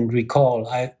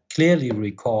clearly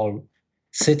recall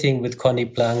sitting with Conny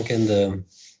Plank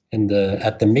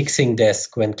at the mixing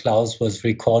desk when Klaus was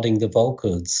recording the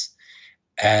vocals,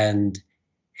 and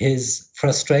his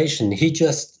frustration.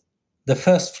 The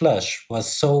first flush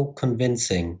was so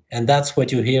convincing, and that's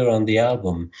what you hear on the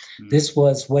album. This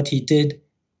was what he did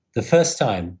the first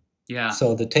time.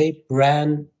 So the tape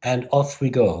ran and off we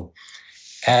go.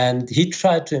 And he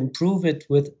tried to improve it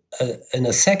in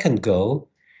a second go,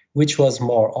 which was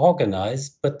more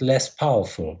organized but less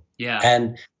powerful.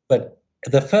 But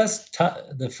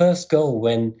the first go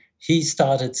when he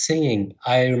started singing,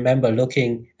 I remember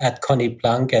looking at Conny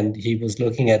Plank and he was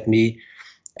looking at me,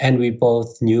 and we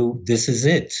both knew this is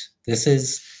it. This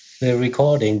is the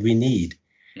recording we need.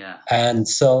 And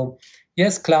so,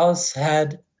 yes, Klaus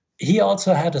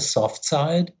also had a soft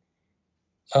side.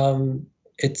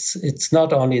 It's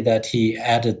not only that he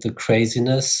added the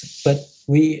craziness, but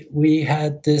we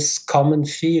had this common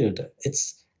field.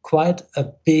 It's quite a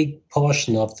big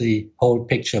portion of the whole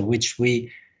picture which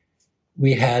we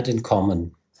had in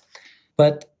common.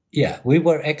 But yeah, we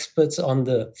were experts on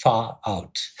the far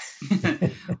out.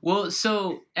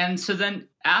 So then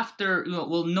after,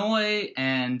 Neu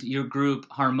and your group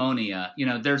Harmonia,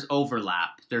 there's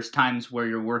overlap. There's times where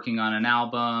you're working on an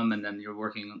album and then you're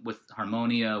working with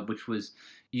Harmonia, which was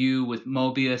you with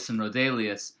Mobius and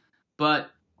Rodelius. But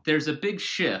there's a big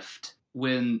shift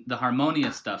when the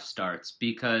Harmonia stuff starts,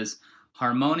 because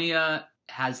Harmonia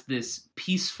has this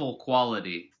peaceful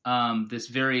quality, this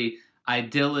very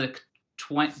idyllic,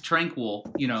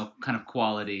 tranquil, kind of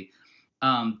quality.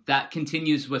 That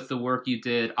continues with the work you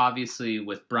did, obviously,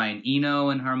 with Brian Eno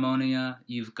and Harmonia.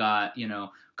 You've got,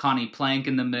 Conny Plank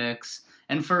in the mix.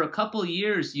 And for a couple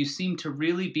years, you seem to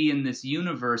really be in this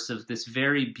universe of this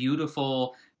very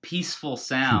beautiful, peaceful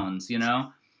sounds,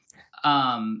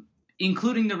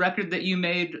 including the record that you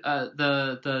made,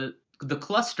 the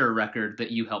cluster record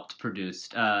that you helped produce,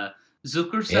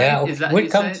 Zuckerzeit. Yeah, is that we'll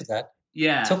come to that.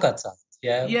 Yeah. Zuckerzeit.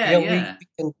 Yeah.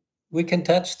 We can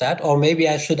touch that, or maybe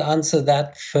I should answer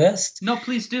that first. No,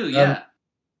 please do. Yeah.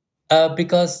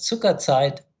 Because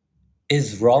Zuckerzeit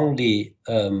is wrongly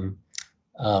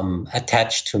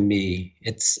attached to me.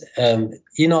 It's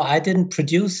I didn't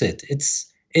produce it.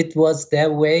 It was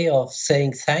their way of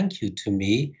saying thank you to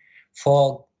me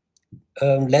for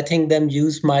letting them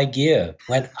use my gear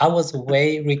when I was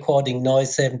away recording Neu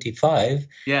 75.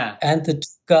 And the two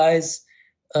guys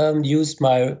used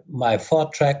my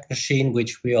 4-track machine,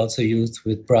 which we also used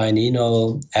with Brian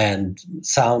Eno, and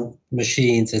sound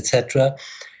machines, etc.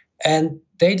 And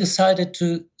they decided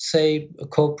to say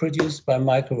co-produced by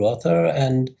Michael Rother,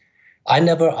 and I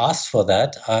never asked for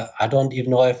that. I don't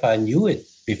even know if I knew it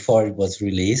before it was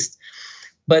released.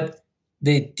 But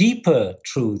the deeper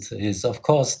truth is, of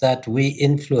course, that we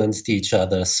influenced each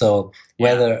other. So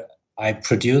whether I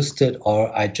produced it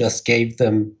or I just gave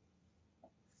them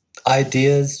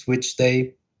ideas which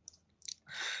they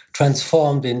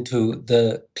transformed into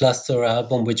the cluster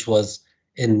album, which was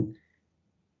in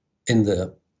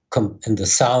the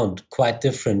sound quite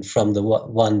different from the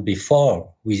one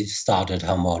before we started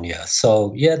Harmonia.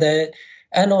 So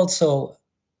and also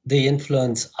the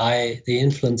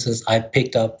influences I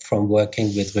picked up from working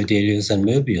with Rodelius and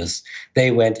Mobius, they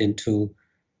went into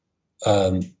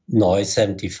Neu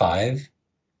 75.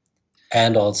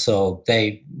 And also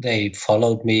they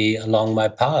followed me along my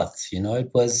path.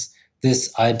 It was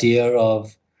this idea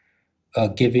of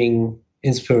giving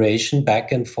inspiration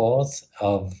back and forth,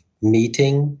 of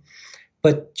meeting.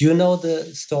 But the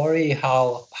story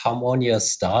how Harmonia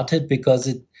started, because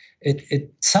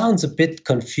it sounds a bit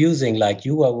confusing, like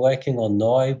you were working on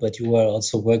Neu, but you were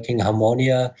also working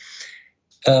Harmonia.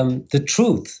 The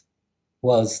truth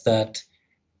was that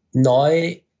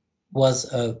Neu was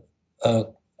a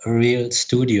real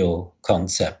studio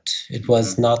concept. It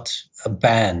was not a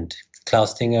band.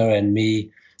 Klaus Dinger and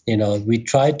me, we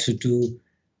tried to do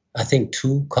I think,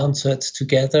 2 concerts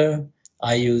together.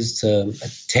 I used a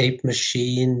tape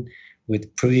machine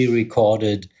with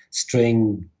pre-recorded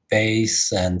string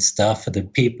bass and stuff. The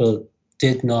people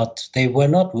they were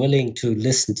not willing to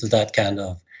listen to that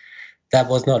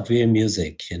was not real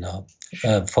music,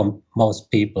 for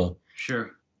most people.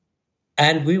 Sure.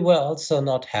 And we were also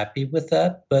not happy with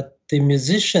that. But the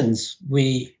musicians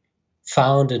we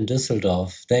found in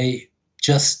Düsseldorf, they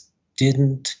just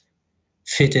didn't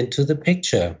fit into the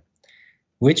picture,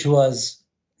 which was,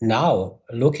 now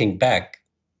looking back,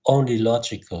 only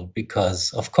logical,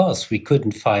 because of course we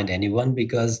couldn't find anyone,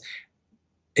 because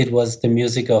it was the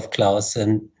music of Klaus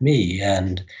and me,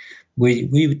 and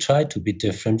we tried to be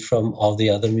different from all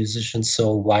the other musicians.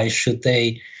 So why should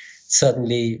there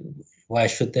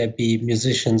be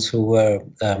musicians who were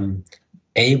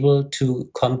able to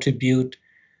contribute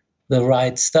the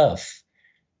right stuff?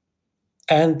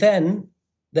 And then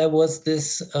there was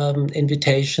this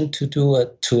invitation to do a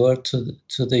tour to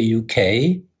the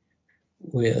UK,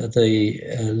 where the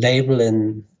label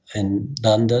in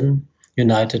London,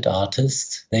 United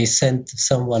Artists, they sent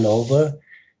someone over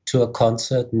to a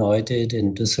concert Neu did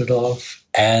in Düsseldorf.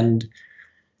 And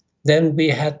then we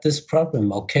had this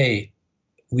problem. Okay,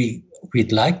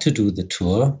 we'd like to do the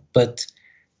tour, but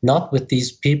not with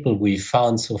these people we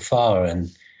found so far. And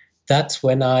that's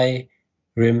when I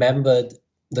remembered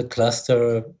the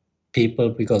Cluster people,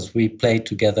 because we played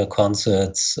together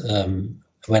concerts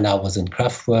when I was in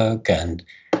Kraftwerk, and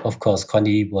of course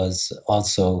Conny was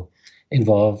also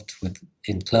involved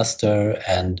in Cluster.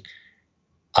 And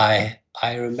I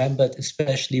remembered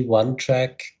especially one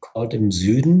track called Im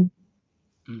Süden,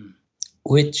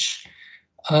 which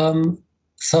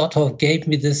sort of gave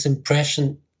me this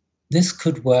impression this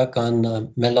could work on a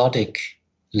melodic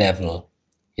level.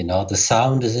 The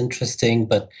sound is interesting,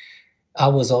 but I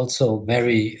was also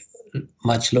very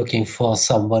much looking for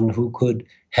someone who could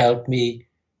help me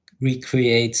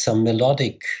recreate some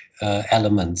melodic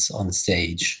elements on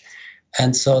stage.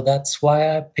 And so that's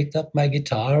why I picked up my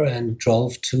guitar and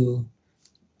drove to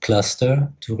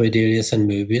Cluster, to Redelius and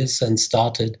Möbius, and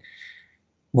started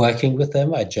working with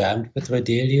them. I jammed with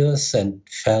Redelius and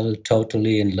fell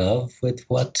totally in love with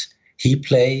what he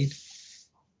played.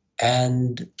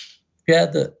 And yeah,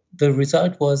 the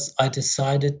result was I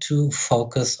decided to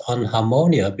focus on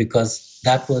Harmonia, because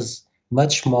that was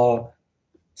much more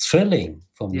thrilling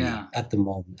for me at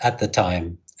the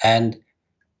time. And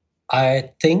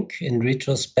I think in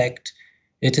retrospect,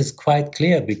 it is quite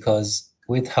clear, because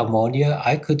with Harmonia,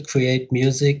 I could create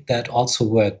music that also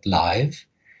worked live.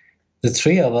 The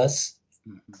three of us,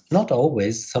 not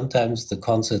always, sometimes the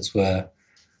concerts were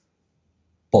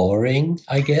boring,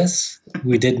 I guess.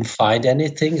 We didn't find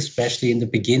anything, especially in the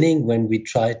beginning when we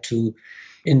tried to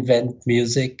invent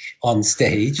music on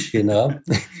stage,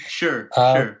 Sure.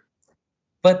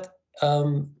 But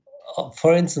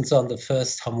for instance, on the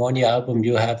first Harmonia album,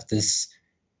 you have this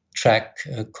track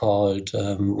called,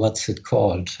 what's it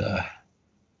called?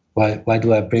 Why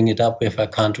do I bring it up if I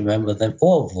can't remember them?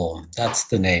 Ohrwurm, that's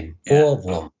the name. Yeah.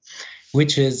 Ohrwurm,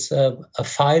 which is a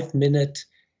 5-minute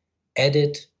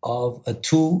edit of a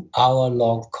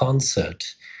 2-hour-long concert.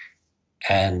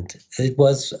 And it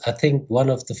was, I think, one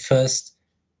of the first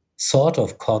sort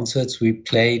of concerts we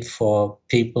played for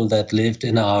people that lived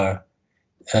in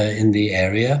the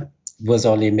area. It was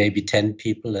only maybe 10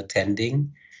 people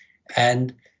attending.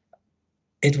 And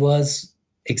it was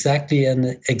exactly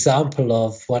an example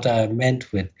of what I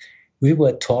meant with, we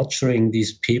were torturing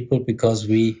these people because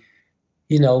we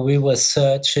were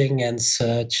searching and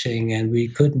we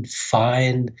couldn't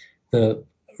find the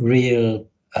real,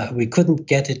 we couldn't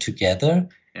get it together.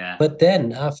 Yeah. But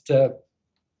then after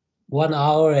 1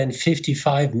 hour and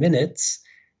 55 minutes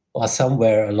or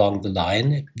somewhere along the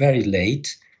line, very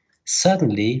late,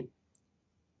 suddenly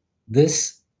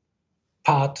this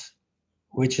part,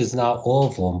 which is now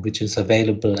Ohrwurm, which is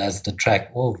available as the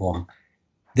track Ohrwurm,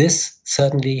 this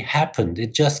suddenly happened.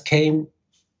 It just came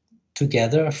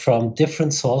together from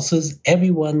different sources.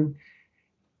 Everyone,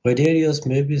 Redelius,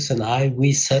 Möbius, and I,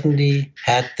 we suddenly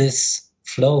had this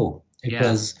flow.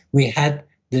 We had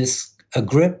a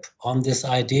grip on this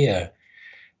idea.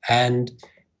 And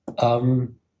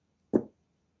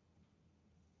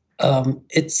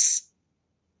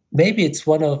it's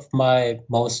one of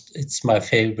it's my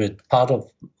favorite part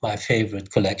of my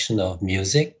favorite collection of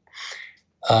music.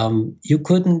 I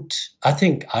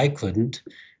couldn't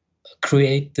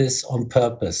create this on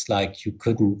purpose. Like, you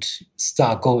couldn't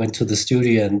go into the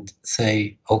studio and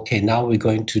say, okay, now we're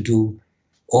going to do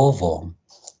Ohrwurm.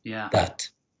 Yeah.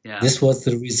 This was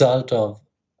the result of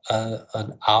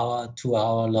an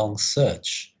 2-hour long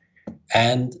search.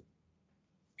 And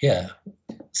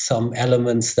some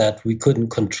elements that we couldn't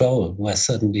control were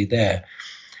suddenly there.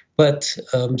 But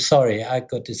sorry, I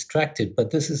got distracted.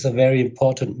 But this is a very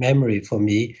important memory for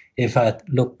me if I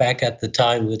look back at the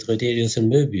time with Rhodelius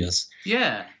and Möbius.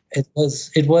 Yeah. It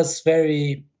was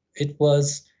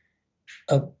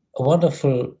a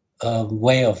wonderful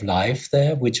way of life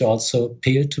there, which also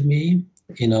appealed to me.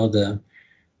 The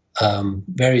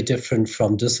very different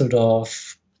from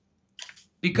Düsseldorf.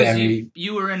 Because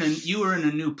you were in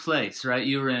a new place, right?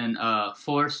 You were in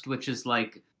Forst, which is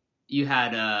like you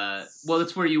had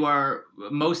it's where you are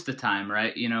most of the time,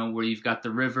 right? Where you've got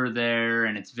the river there,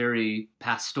 and it's very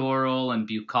pastoral and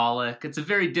bucolic. It's a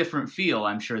very different feel,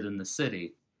 I'm sure, than the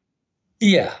city.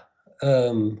 Yeah.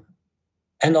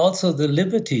 And also the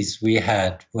liberties we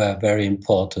had were very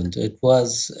important. It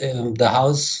was the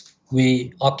house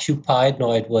we occupied.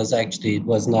 No, it was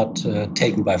not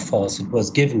taken by force. It was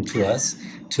given to us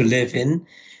to live in.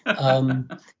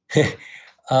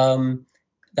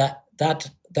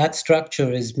 That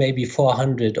structure is maybe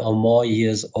 400 or more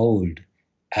years old.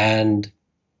 And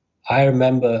I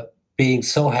remember being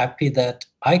so happy that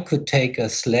I could take a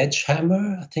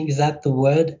sledgehammer, I think is that the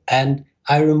word, and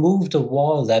I removed a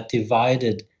wall that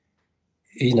divided,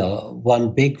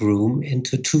 one big room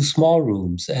into two small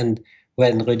rooms. And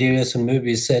when Rhodelius and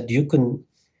Möbius said, you could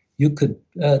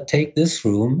take this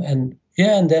room, and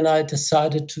then I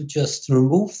decided to just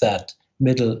remove that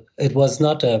middle. It was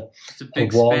not a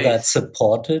wall space that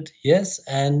supported. Yes,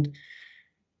 and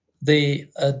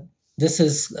this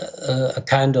is a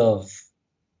kind of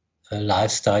a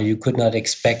lifestyle you could not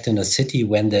expect in a city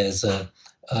when there's a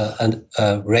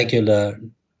regular,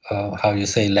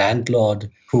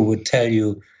 landlord who would tell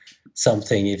you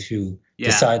something if you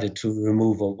decided to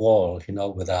remove a wall,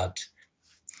 without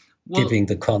giving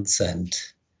the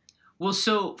consent. Well,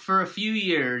 so for a few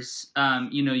years,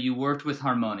 you worked with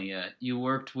Harmonia, you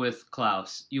worked with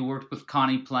Klaus, you worked with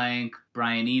Conny Plank,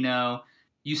 Brian Eno.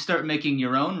 You start making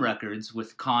your own records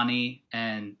with Conny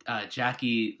and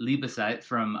Jackie Liebezeit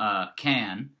from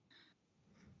Can.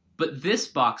 But this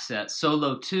box set,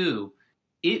 Solo 2,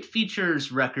 it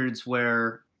features records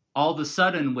where all of a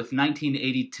sudden with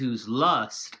 1982's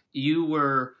Lust, you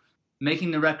were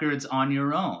making the records on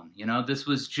your own. This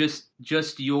was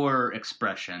just your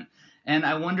expression. And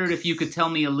I wondered if you could tell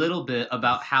me a little bit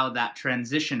about how that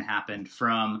transition happened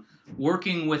from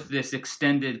working with this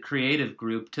extended creative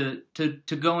group to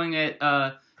going it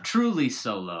truly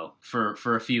solo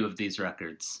for a few of these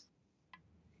records.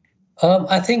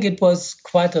 I think it was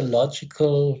quite a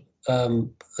logical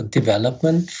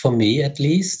development for me, at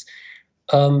least.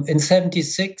 In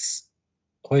 1976,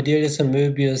 Rhodelius and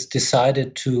Möbius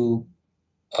decided to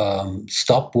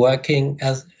stop working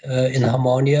in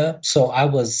Harmonia. So I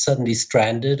was suddenly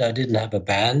stranded. I didn't have a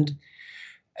band.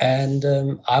 And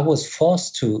I was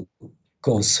forced to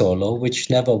go solo, which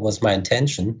never was my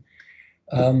intention.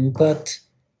 But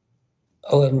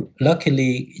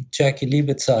luckily, Jackie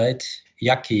Liebezeit,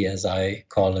 Jackie as I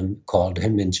called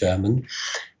him in German,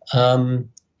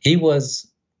 he was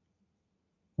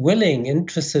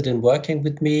interested in working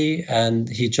with me, and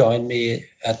he joined me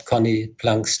at Conny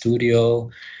Plank's studio.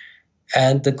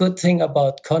 And the good thing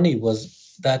about Conny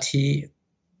was that he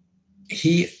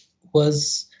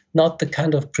was not the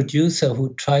kind of producer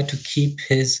who tried to keep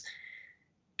his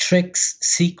tricks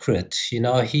secret. He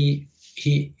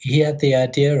had the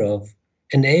idea of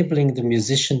enabling the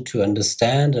musician to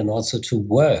understand and also to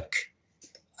work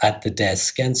at the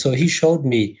desk. And so he showed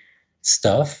me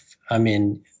stuff. I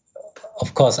mean,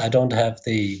 of course, I don't have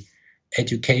the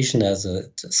education as a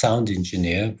sound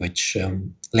engineer, which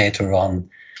later on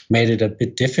made it a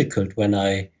bit difficult when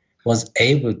I was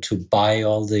able to buy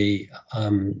all the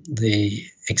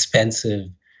expensive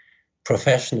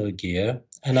professional gear.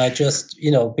 And I just,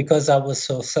 because I was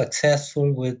so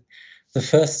successful with the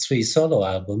first 3 solo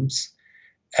albums,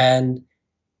 and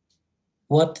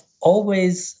what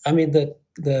always, the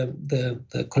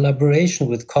collaboration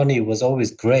with Conny was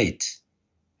always great.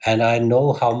 And I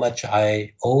know how much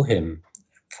I owe him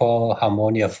for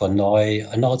Harmonia, for Neu,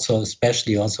 and also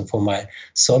especially also for my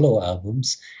solo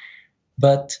albums.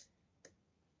 But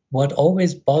what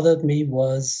always bothered me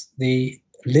was the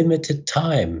limited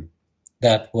time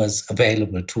that was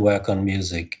available to work on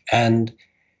music. And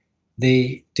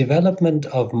the development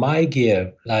of my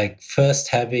gear, like first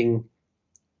having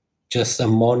just a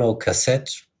mono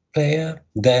cassette player,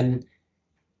 then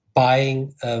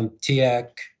buying TEAC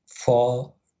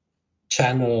 4-channel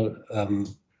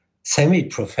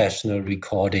semi-professional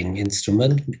recording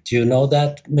instrument. Do you know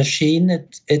that machine?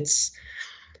 It's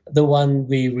the one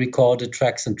we recorded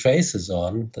Tracks and Traces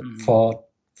on, for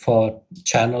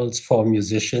channels for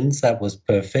musicians. That was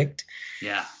perfect.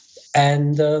 Yeah.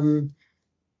 And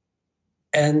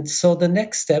and so the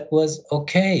next step was,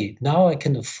 okay, now I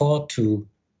can afford to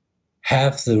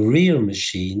have the real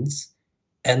machines.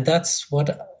 And that's what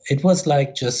it was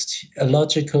like, just a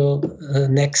logical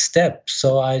next step.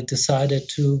 So I decided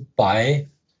to buy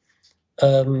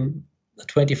the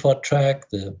 24 track,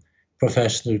 the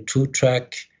professional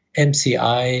 2-track.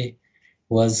 MCI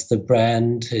was the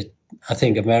brand, I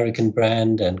think American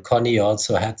brand, and Connie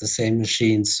also had the same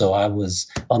machine. So I was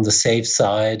on the safe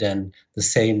side and the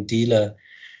same dealer.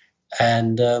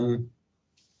 And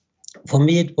for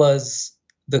me, it was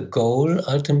the goal,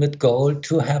 ultimate goal,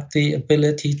 to have the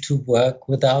ability to work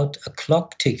without a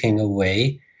clock ticking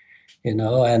away,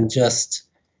 and just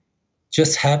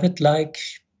have it like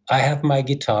I have my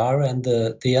guitar and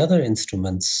the other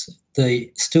instruments.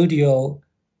 The studio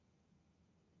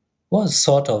was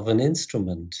sort of an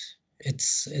instrument.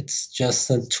 It's just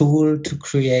a tool to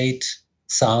create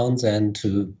sounds and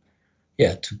to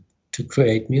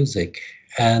create music.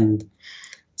 And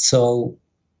so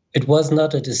it was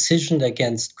not a decision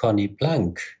against Conny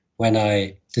Plank when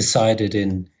I decided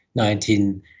in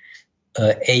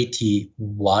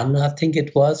 1981, I think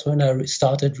it was, when I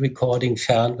started recording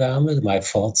Fernwärme, my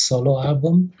fourth solo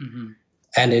album,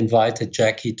 and invited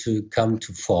Jackie to come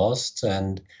to Forst.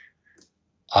 And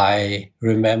I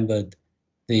remembered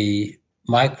the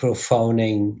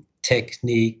microphoning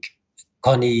technique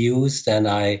Conny used, and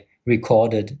I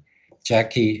recorded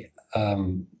Jackie.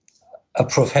 A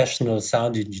professional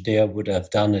sound engineer would have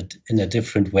done it in a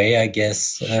different way, I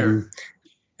guess. Sure.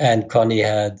 And Conny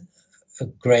had a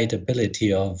great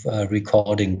ability of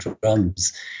recording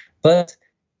drums. But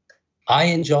I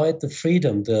enjoyed the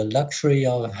freedom, the luxury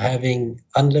of having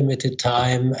unlimited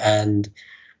time, and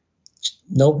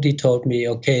nobody told me,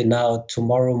 okay, now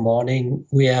tomorrow morning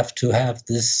we have to have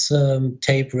this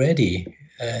tape ready.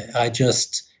 I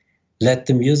just let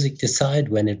the music decide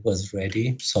when it was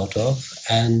ready, sort of.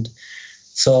 And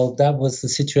so that was the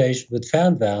situation with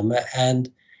Fernwärme. And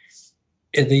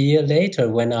the year later,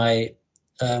 when I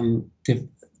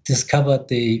discovered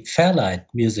the Fairlight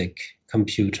music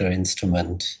computer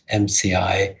instrument,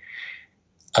 MCI,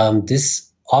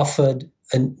 this offered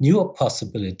newer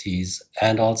possibilities,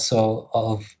 and also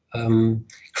of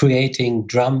creating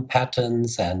drum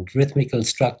patterns and rhythmical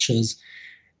structures.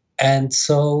 And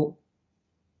so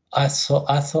I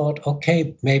thought,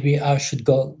 okay, maybe I should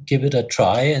go give it a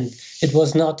try. And it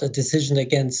was not a decision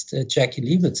against Jackie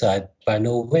Liebertzeit, by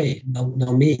no way,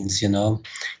 no means.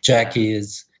 Jackie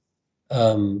is,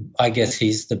 I guess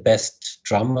he's the best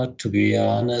drummer, to be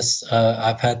honest.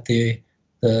 I've had the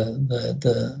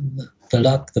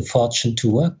luck, the fortune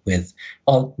to work with.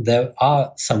 There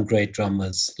are some great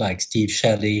drummers like Steve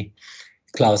Shelley,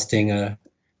 Klaus Dinger,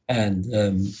 and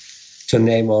to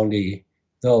name only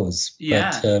those.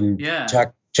 Yeah.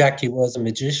 But Jackie was a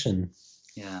magician.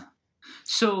 Yeah.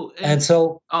 So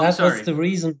was the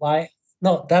reason why.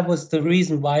 No, that was the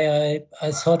reason why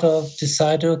I sort of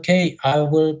decided, okay, I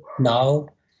will now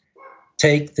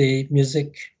take the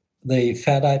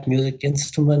Fairlight music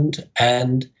instrument,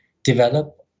 and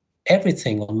develop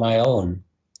everything on my own.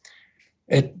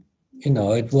 It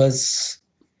was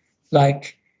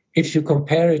like, if you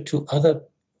compare it to other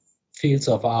fields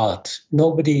of art,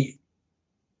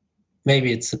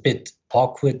 maybe it's a bit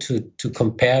awkward to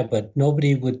compare, but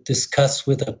nobody would discuss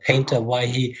with a painter why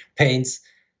he paints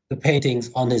the paintings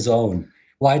on his own.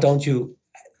 Why don't you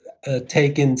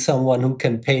take in someone who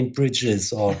can paint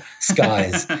bridges or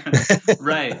skies?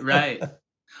 Right.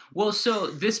 Well, so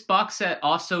this box set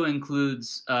also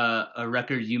includes a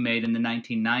record you made in the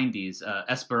 1990s,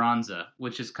 Esperanza,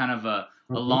 which is kind of a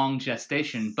long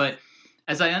gestation. But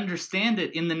as I understand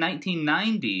it, in the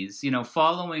 1990s,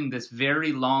 following this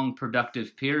very long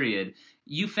productive period,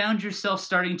 you found yourself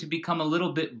starting to become a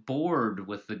little bit bored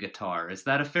with the guitar. Is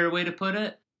that a fair way to put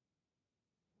it?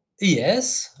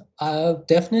 Yes,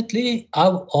 definitely.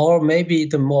 Or maybe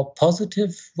the more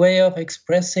positive way of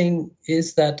expressing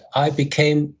is that I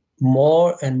became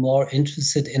more and more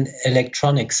interested in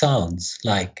electronic sounds,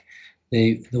 like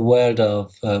the world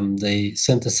of the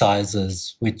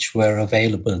synthesizers which were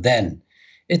available then.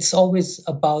 It's always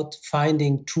about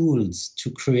finding tools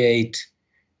to create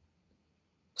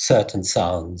certain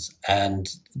sounds and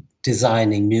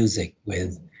designing music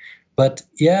with. But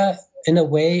yeah, in a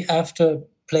way, after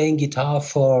playing guitar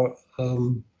for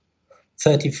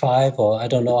 35, or I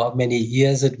don't know how many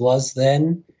years it was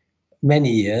then, many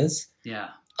years,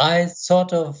 yeah, I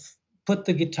sort of put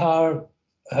the guitar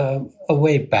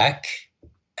away back,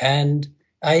 and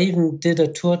I even did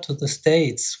a tour to the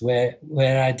States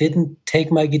where I didn't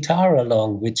take my guitar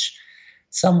along, which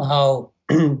somehow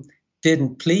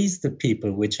didn't please the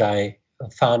people which I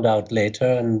found out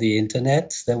later on the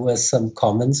internet. There were some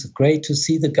comments, great to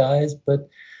see the guys, but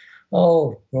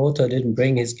oh, Rota didn't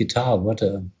bring his guitar. What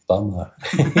a bummer.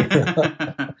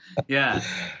 Yeah.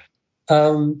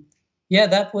 Yeah,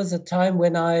 that was a time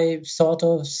when I sort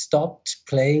of stopped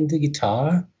playing the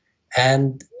guitar.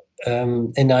 And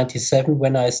in 97,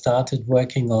 when I started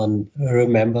working on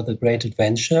Remember the Great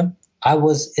Adventure, I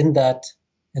was in that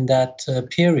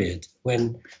period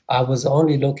when I was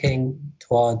only looking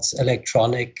towards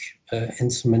electronic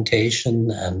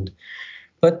instrumentation.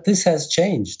 But this has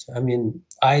changed. I mean,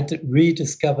 I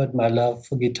rediscovered my love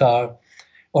for guitar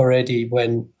already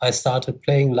when I started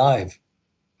playing live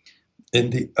in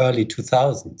the early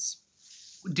 2000s.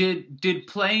 Did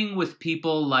playing with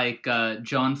people like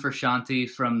John Frusciante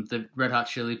from the Red Hot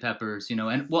Chili Peppers,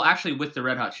 and well, actually with the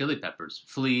Red Hot Chili Peppers,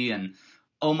 Flea and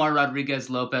Omar Rodriguez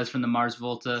Lopez from the Mars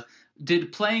Volta,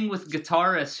 did playing with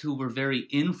guitarists who were very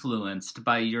influenced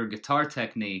by your guitar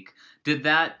technique, did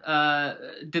that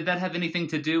have anything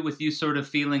to do with you sort of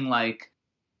feeling like,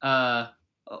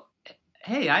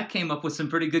 hey, I came up with some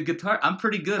pretty good guitar. I'm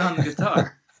pretty good on the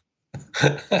guitar.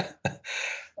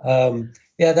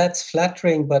 Yeah, that's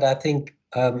flattering, but I think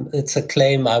it's a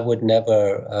claim I would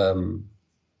never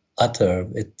utter.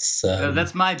 It's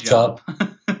that's my job.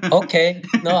 Okay,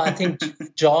 no, I think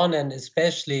John and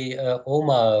especially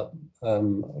Omar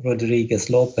Rodriguez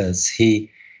Lopez, he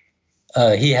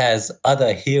has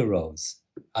other heroes.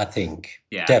 I think,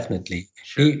 yeah, definitely.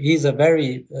 Sure. He's a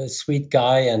very sweet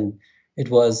guy, and it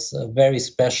was a very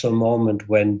special moment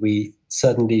when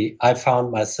I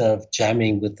found myself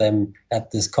jamming with them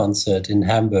at this concert in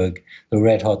Hamburg, the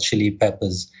Red Hot Chili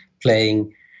Peppers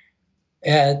playing.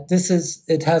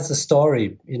 It has a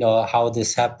story, how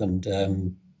this happened.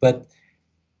 But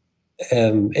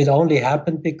it only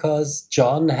happened because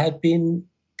John had been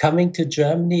coming to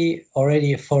Germany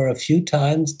already for a few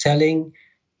times, telling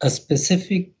a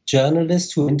specific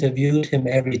journalist who interviewed him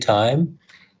every time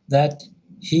that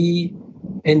he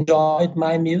enjoyed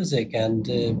my music. And,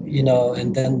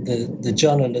 and then the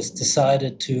journalist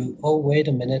decided to, oh, wait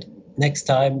a minute, next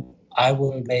time I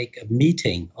will make a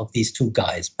meeting of these two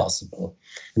guys possible.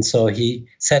 And so he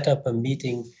set up a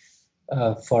meeting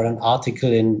for an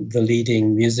article in the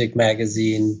leading music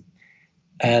magazine.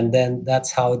 And then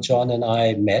that's how John and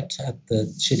I met at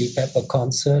the Chili Pepper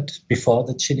concert, before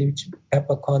the Chili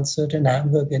Pepper concert in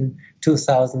Hamburg in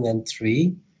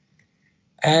 2003.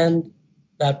 And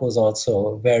that was also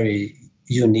a very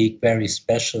unique, very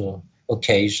special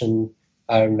occasion.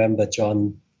 I remember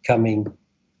John coming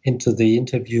into the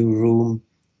interview room,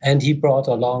 and he brought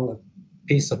along a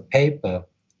piece of paper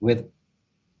with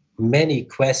many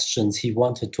questions he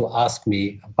wanted to ask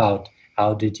me about.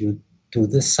 How did you do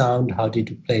this sound? How did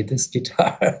you play this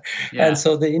guitar? Yeah. And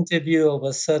so the interviewer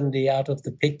was suddenly out of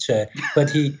the picture, but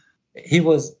he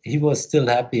was still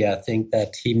happy, I think,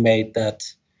 that he made that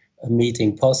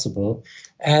meeting possible.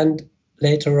 And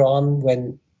later on,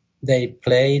 when they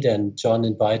played and John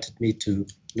invited me to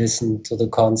listen to the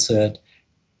concert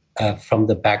from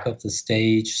the back of the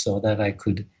stage so that I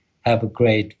could have a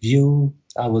great view,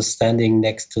 I was standing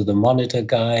next to the monitor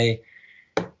guy.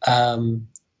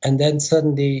 And then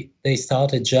suddenly they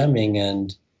started jamming,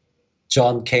 and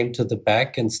John came to the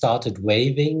back and started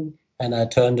waving. And I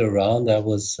turned around. I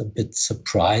was a bit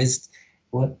surprised.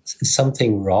 What, is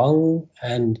something wrong?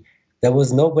 And there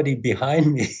was nobody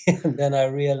behind me. And then I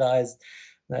realized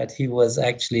that he was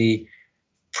actually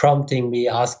prompting me,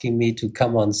 asking me to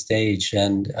come on stage.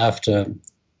 And after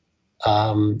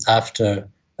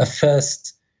a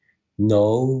first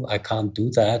no, I can't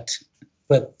do that.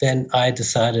 But then I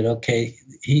decided, okay,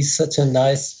 he's such a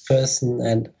nice person.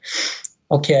 And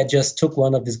okay, I just took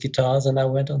one of his guitars and I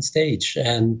went on stage.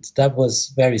 And that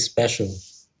was very special.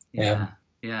 Yeah.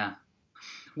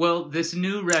 Well, this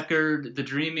new record, The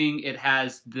Dreaming, it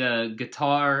has the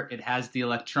guitar, it has the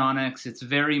electronics. It's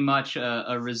very much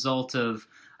a result of,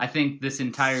 I think, this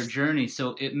entire journey.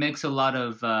 So it makes a lot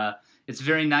of, it's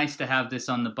very nice to have this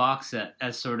on the box set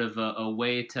as sort of a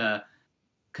way to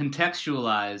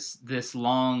contextualize this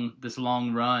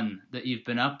long run that you've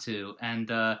been up to.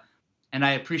 And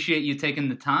I appreciate you taking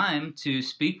the time to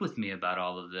speak with me about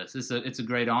all of this. It's a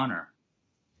great honor.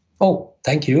 Oh,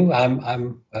 thank you. I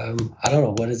don't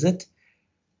know, what is it?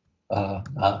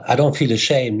 I don't feel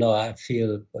ashamed. No, I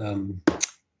feel,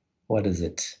 what is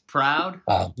it? Proud?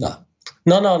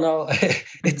 No.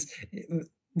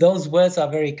 Those words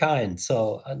are very kind.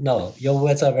 So no, your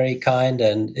words are very kind,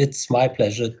 and it's my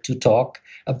pleasure to talk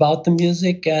about the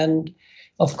music. And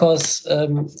of course,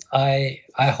 I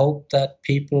hope that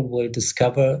people will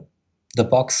discover the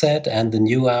box set and the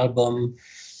new album.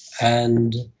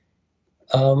 And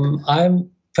I'm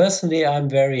personally, I'm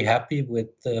very happy with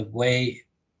the way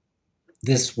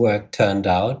this work turned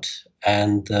out,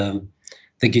 and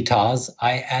the guitars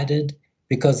I added,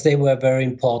 because they were very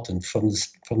important from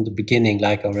the beginning.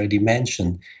 Like I already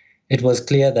mentioned, it was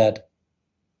clear that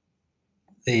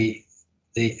the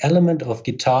element of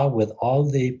guitar with all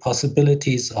the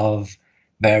possibilities of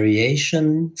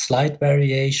variation, slight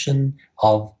variation,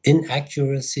 of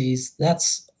inaccuracies,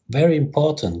 that's very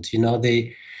important. You know,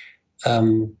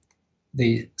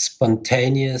 the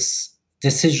spontaneous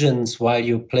decisions while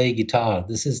you play guitar.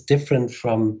 This is different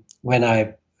from when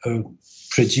I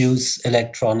produce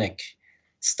electronic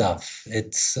stuff.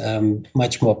 It's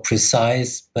much more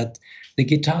precise, but the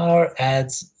guitar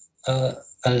adds a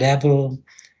level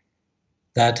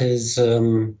that is,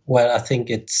 well, I think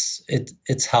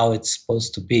it's how it's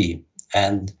supposed to be.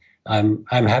 And I'm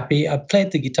happy. I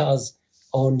played the guitars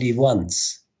only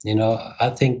once. You know,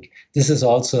 I think this is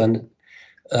also an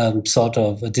sort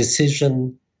of a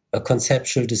decision, a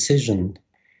conceptual decision.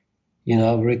 You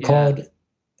know, record. Yeah.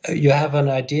 You have an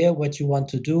idea what you want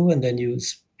to do, and then you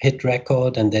hit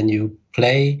record, and then you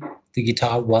play the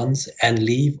guitar once and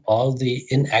leave all the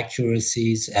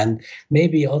inaccuracies and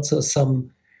maybe also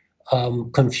some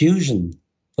confusion.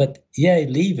 But yeah,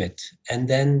 leave it, and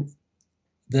then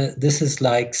this is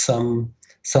like some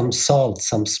salt,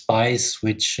 some spice,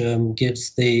 which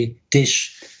gives the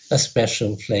dish a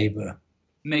special flavor.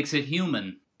 Makes it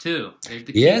human too.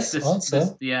 Yes,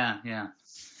 also. Yeah.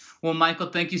 Well, Michael,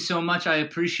 thank you so much. I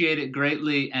appreciate it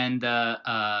greatly, and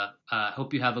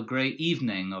hope you have a great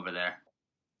evening over there.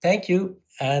 Thank you,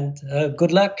 and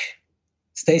good luck.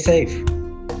 Stay safe.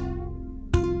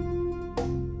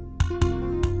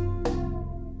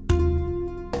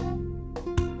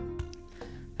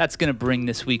 That's going to bring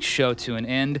this week's show to an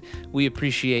end. We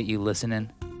appreciate you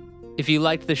listening. If you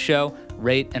liked the show,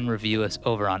 rate and review us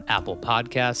over on Apple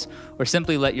Podcasts, or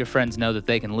simply let your friends know that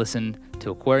they can listen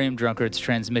to Aquarium Drunkard's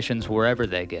transmissions wherever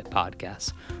they get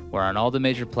podcasts. We're on all the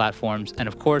major platforms, and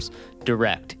of course,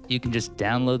 direct. You can just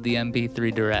download the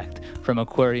MP3 direct from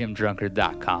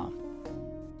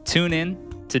aquariumdrunkard.com. Tune in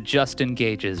to Justin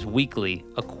Gage's weekly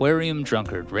Aquarium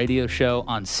Drunkard radio show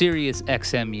on Sirius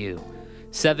XMU,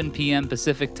 7 p.m.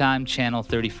 Pacific Time, Channel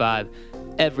 35,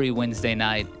 every Wednesday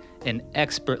night. An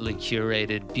expertly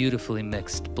curated, beautifully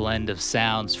mixed blend of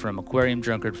sounds from Aquarium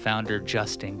Drunkard founder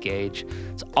Justin Gage.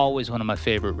 It's always one of my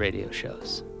favorite radio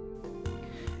shows.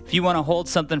 If you want to hold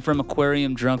something from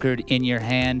Aquarium Drunkard in your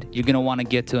hand, you're going to want to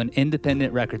get to an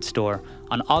independent record store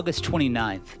on August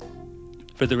 29th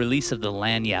for the release of the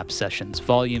Lagniappe Sessions,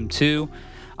 Volume 2,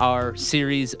 our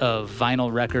series of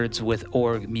vinyl records with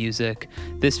org music.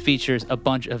 This features a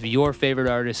bunch of your favorite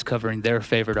artists covering their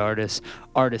favorite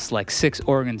artists like Six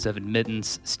Organs of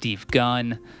Admittance, Steve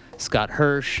Gunn, Scott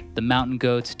Hirsch, The Mountain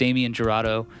Goats, Damian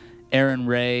Jurado, Aaron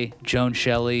Ray, Joan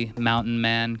Shelley, Mountain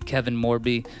Man, Kevin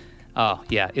Morby. Oh,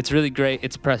 yeah, it's really great.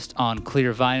 It's pressed on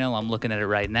clear vinyl. I'm looking at it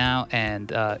right now,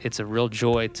 and it's a real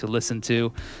joy to listen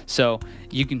to. So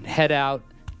you can head out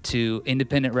to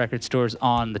independent record stores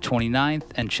on the 29th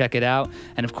and check it out.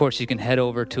 And of course, you can head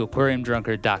over to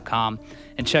aquariumdrunkard.com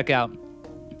and check out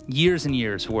years and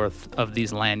years worth of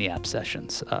these Lagniappe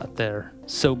sessions. They're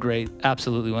so great.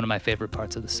 Absolutely one of my favorite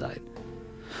parts of the site.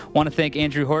 Want to thank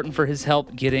Andrew Horton for his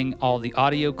help getting all the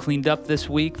audio cleaned up this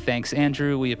week. Thanks,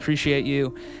 Andrew. We appreciate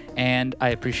you. And I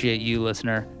appreciate you,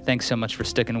 listener. Thanks so much for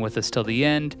sticking with us till the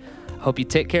end. Hope you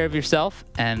take care of yourself,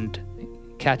 and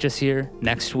catch us here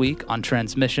next week on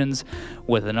Transmissions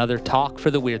with another talk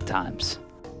for the weird times.